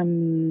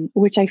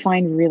which I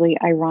find really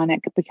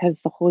ironic, because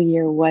the whole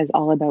year was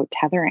all about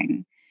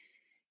tethering.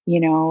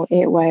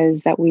 It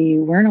was that we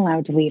weren't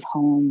allowed to leave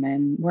home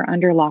and we're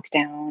under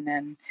lockdown.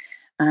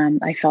 And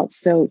I felt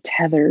so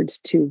tethered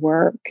to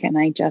work. And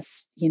I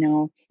just,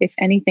 if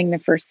anything, the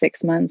first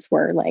 6 months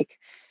were like,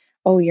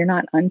 oh, you're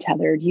not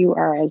untethered. You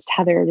are as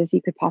tethered as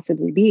you could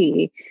possibly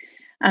be.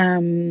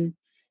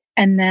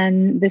 And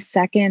then the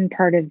second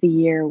part of the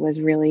year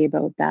was really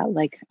about that,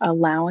 like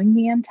allowing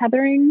the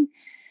untethering.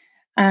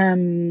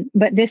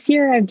 But this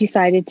year I've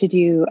decided to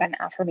do an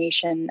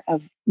affirmation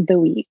of the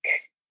week.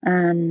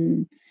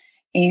 And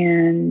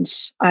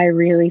I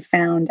really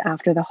found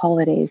after the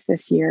holidays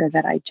this year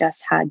that I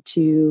just had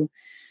to,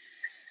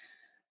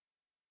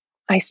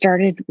 I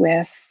started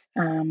with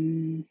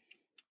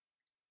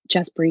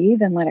just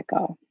breathe and let it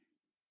go.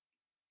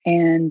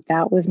 And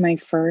that was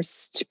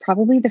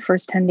probably the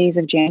first 10 days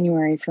of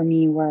January for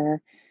me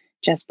were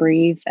just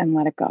breathe and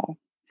let it go.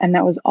 And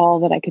that was all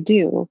that I could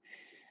do,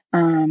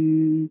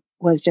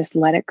 was just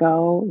let it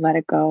go, let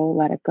it go,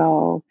 let it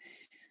go.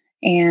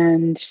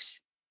 And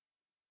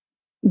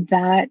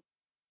that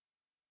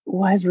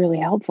was really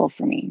helpful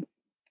for me.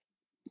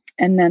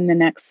 And then the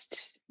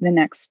next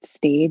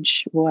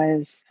stage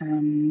was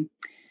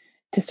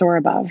to soar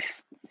above.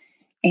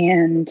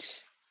 And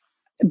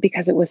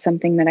because it was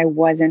something that I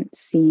wasn't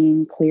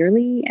seeing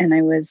clearly, and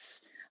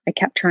I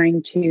kept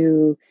trying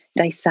to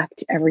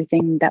dissect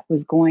everything that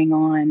was going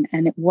on,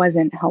 and it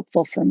wasn't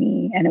helpful for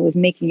me, and it was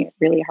making it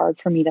really hard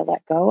for me to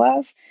let go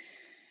of.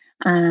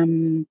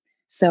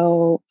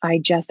 So I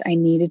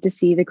needed to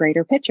see the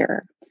greater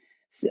picture.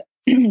 So,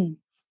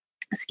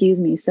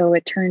 excuse me. So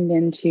it turned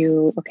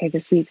into, okay,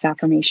 this week's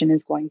affirmation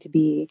is going to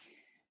be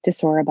to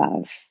soar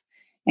above.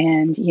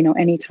 And,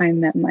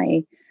 anytime that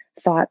my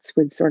thoughts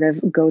would sort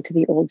of go to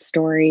the old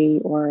story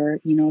or,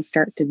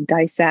 start to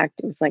dissect,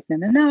 it was like,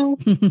 no,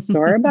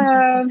 soar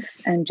above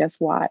and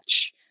just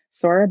watch,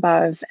 soar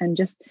above and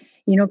just,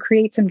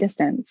 create some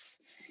distance.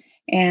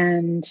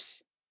 And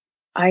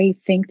I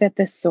think that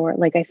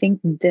I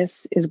think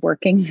this is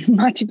working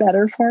much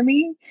better for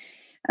me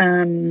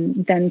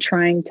than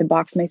trying to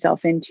box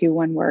myself into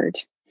one word,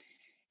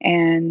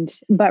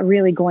 but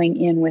really going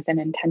in with an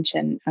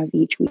intention of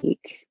each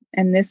week.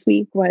 And this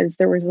week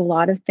there was a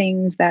lot of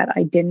things that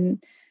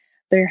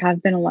there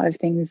have been a lot of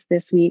things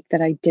this week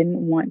that I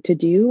didn't want to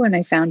do. And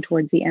I found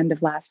towards the end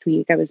of last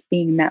week, I was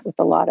being met with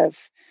a lot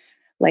of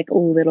like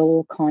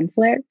little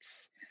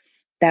conflicts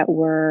that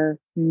were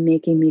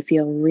making me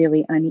feel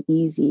really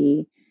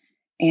uneasy.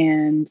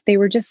 And they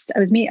were I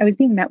was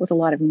being met with a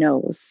lot of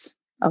no's.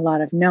 A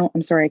lot of, no,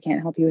 I'm sorry, I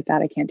can't help you with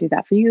that. I can't do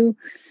that for you.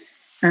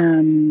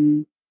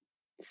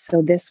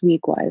 So this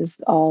week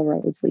was all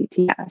roads lead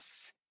to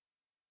yes.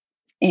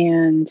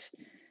 And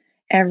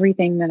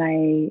everything that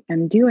I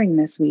am doing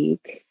this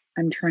week,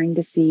 I'm trying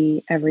to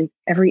see every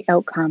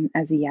outcome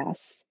as a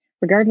yes,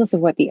 regardless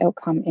of what the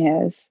outcome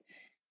is.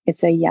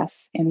 It's a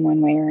yes in one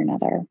way or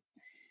another.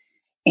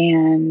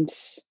 And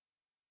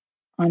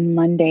on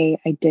Monday,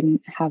 I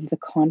didn't have the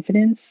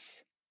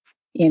confidence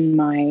in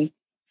my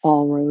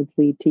all roads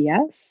lead to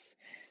yes.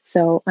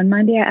 So on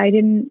Monday, I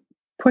didn't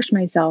push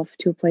myself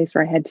to a place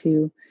where I had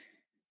to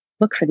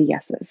look for the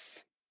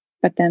yeses.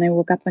 But then I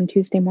woke up on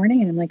Tuesday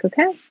morning and I'm like,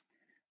 okay,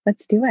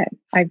 let's do it.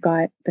 I've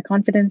got the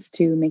confidence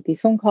to make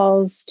these phone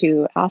calls,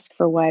 to ask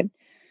for what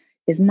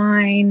is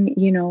mine,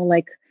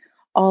 like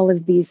all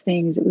of these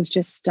things. It was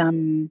just,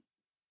 I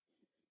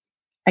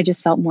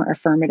just felt more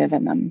affirmative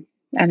in them,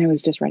 and I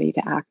was just ready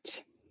to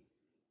act.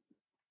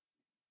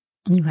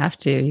 You have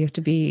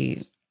to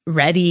be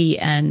ready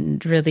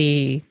and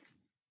really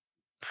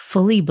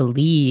fully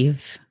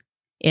believe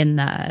in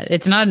that.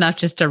 It's not enough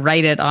just to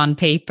write it on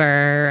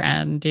paper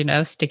and,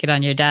 stick it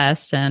on your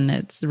desk and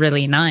it's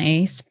really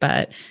nice,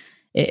 but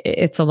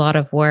it's a lot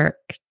of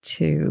work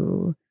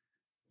to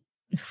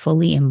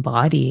fully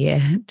embody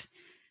it,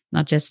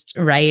 not just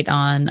write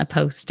on a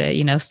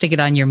Post-it, stick it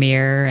on your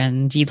mirror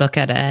and you look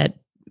at it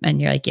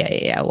and you're like,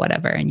 yeah,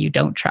 whatever. And you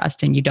don't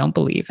trust and you don't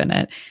believe in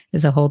it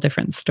is a whole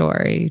different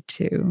story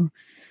too.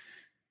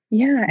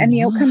 Yeah. And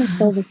the outcome is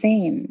still the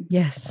same.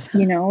 Yes.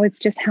 It's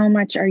just how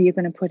much are you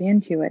going to put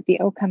into it? The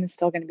outcome is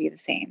still going to be the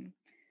same.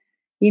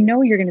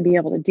 You're going to be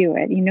able to do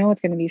it.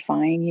 It's going to be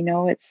fine.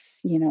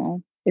 It's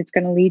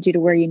going to lead you to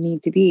where you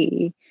need to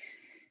be.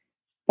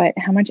 But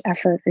how much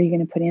effort are you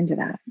going to put into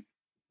that?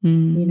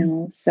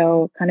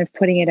 So kind of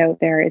putting it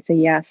out there, it's a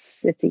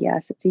yes, it's a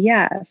yes, it's a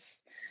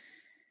yes.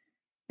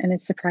 And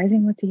it's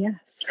surprising what's a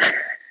yes.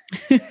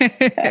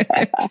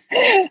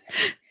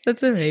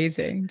 That's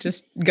amazing.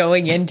 Just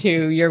going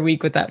into your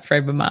week with that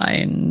frame of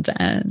mind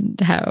and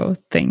how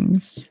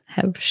things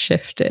have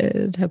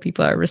shifted, how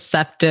people are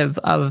receptive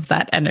of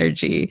that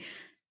energy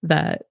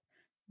that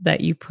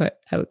you put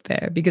out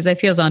there. Because I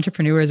feel as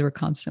entrepreneurs,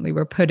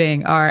 we're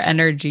putting our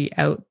energy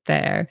out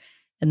there,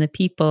 and the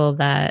people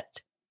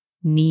that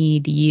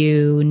need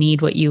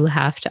what you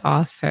have to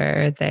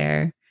offer,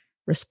 they're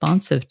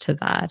responsive to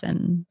that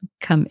and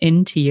come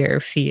into your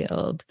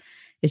field.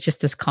 It's just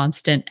this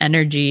constant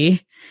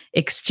energy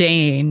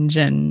exchange.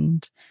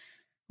 And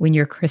when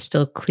you're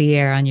crystal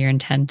clear on your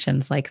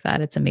intentions like that,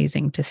 it's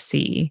amazing to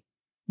see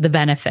the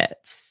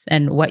benefits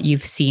and what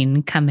you've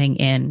seen coming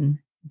in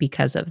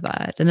because of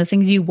that. And the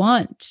things you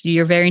want,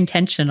 you're very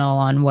intentional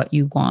on what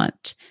you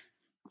want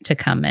to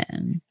come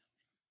in.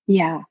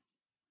 Yeah.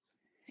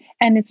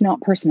 And it's not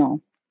personal.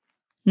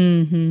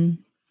 Mm-hmm.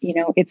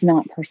 It's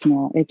not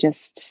personal. It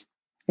just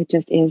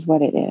is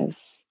what it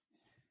is.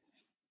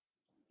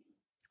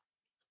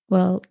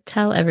 Well,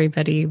 tell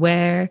everybody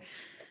where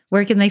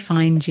can they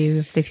find you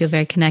if they feel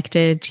very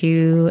connected to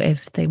you,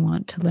 if they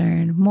want to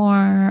learn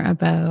more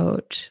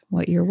about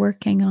what you're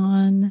working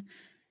on?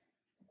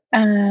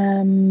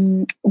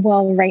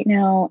 Well, right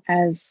now,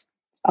 as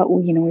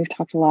we've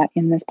talked a lot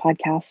in this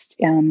podcast,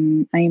 I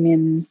am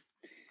in,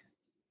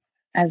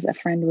 as a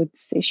friend would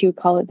say, she would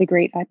call it the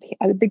great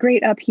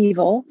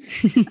upheaval.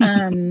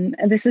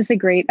 This is the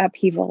great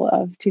upheaval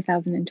of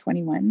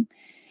 2021.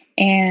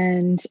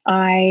 And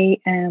I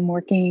am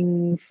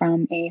working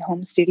from a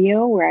home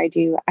studio where I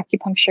do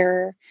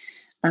acupuncture,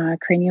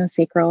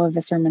 craniosacral,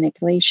 visceral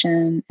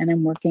manipulation, and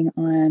I'm working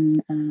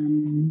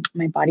on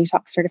my Body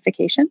Talk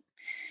certification.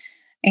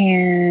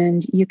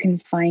 And you can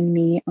find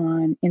me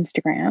on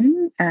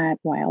Instagram at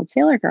Wild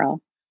Sailor Girl.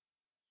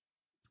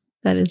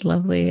 That is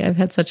lovely. I've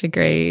had such a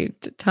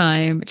great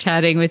time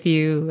chatting with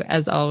you,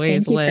 as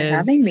always, Thank you Liz. for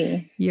having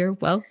me. You're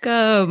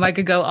welcome. I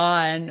could go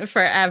on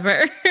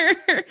forever,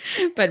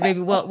 but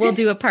maybe we'll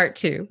do a part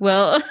 2.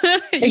 Well,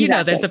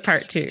 Exactly. There's a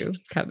part 2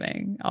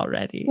 coming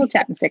already. We'll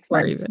chat in 6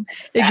 months. Even.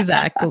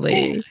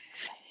 Exactly.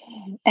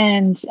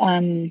 And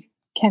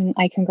can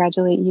I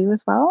congratulate you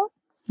as well?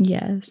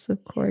 Yes,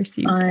 of course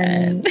you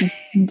can.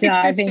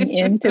 Diving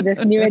into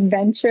this new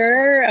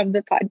adventure of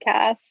the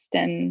podcast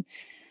and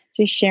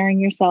just sharing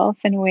yourself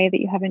in a way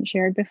that you haven't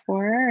shared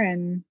before.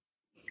 And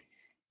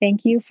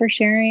thank you for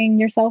sharing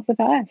yourself with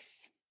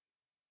us.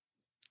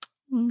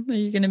 Are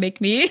you going to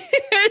make me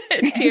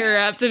tear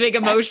up, the big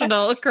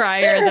emotional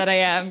crier that I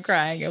am,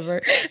 crying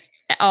over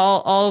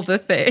all the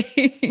things?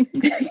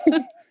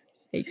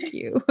 Thank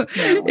you.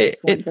 No,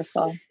 it's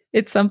wonderful.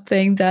 It's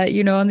something that,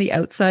 on the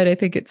outside, I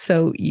think it's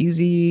so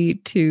easy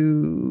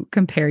to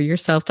compare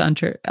yourself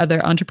to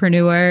other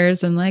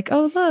entrepreneurs and like,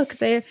 oh, look,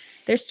 they're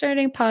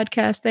starting a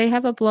podcast. They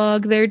have a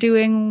blog. They're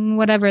doing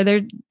whatever.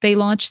 They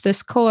launched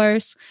this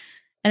course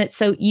and it's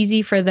so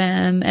easy for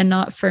them and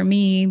not for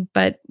me.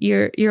 But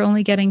you're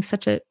only getting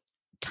such a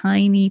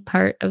tiny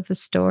part of the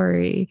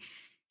story.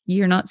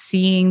 You're not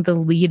seeing the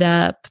lead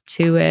up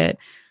to it,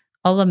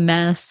 all the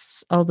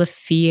mess, all the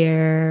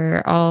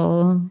fear,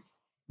 all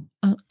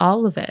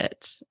of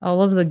it,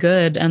 all of the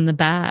good and the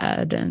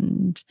bad.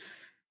 And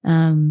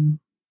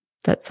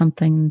that's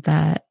something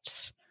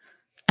that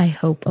I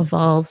hope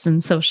evolves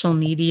in social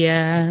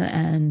media.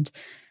 And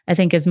I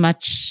think as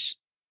much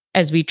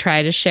as we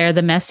try to share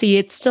the messy,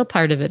 it's still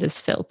part of it is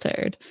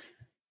filtered.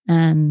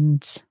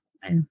 And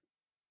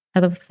I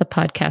love the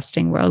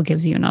podcasting world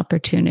gives you an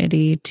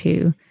opportunity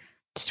to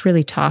just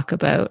really talk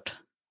about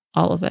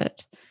all of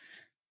it.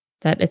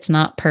 That it's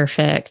not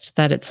perfect,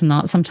 that it's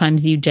not,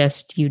 sometimes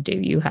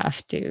you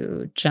have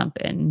to jump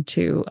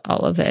into all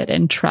of it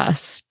and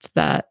trust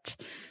that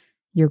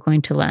you're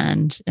going to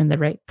land in the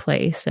right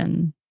place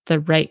and the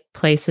right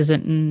place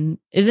isn't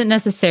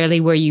necessarily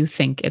where you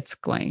think it's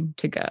going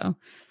to go.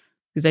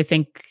 Because I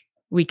think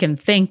we can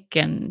think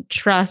and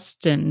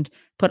trust and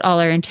put all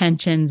our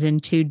intentions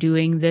into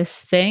doing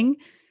this thing,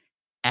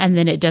 and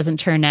then it doesn't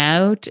turn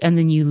out, and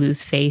then you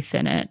lose faith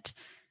in it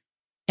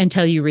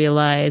until you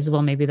realize,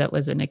 well, maybe that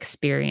was an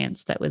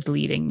experience that was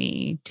leading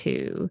me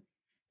to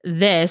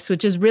this,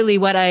 which is really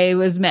what I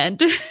was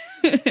meant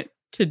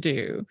to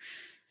do.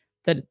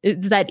 That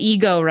it's that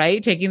ego,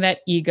 right? Taking that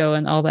ego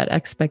and all that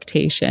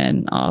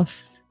expectation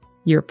off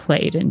your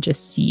plate and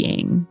just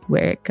seeing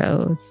where it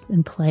goes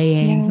and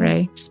playing,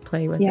 right? Just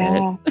play with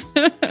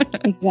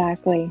it.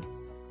 Exactly.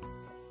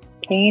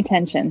 Paying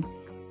attention.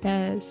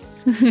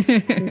 Yes.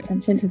 Pay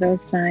attention to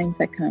those signs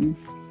that come.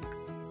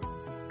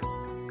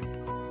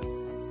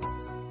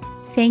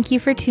 Thank you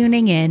for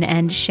tuning in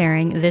and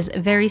sharing this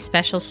very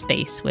special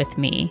space with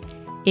me.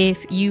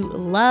 If you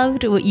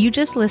loved what you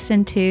just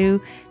listened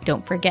to,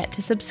 don't forget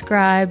to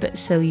subscribe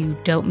so you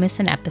don't miss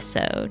an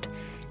episode.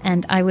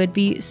 And I would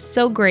be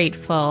so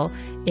grateful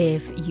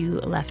if you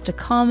left a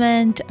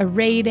comment, a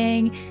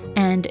rating,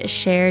 and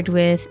shared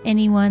with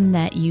anyone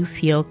that you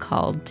feel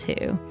called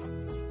to.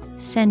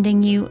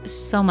 Sending you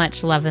so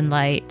much love and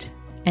light.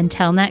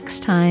 Until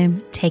next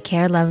time, take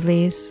care,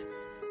 lovelies.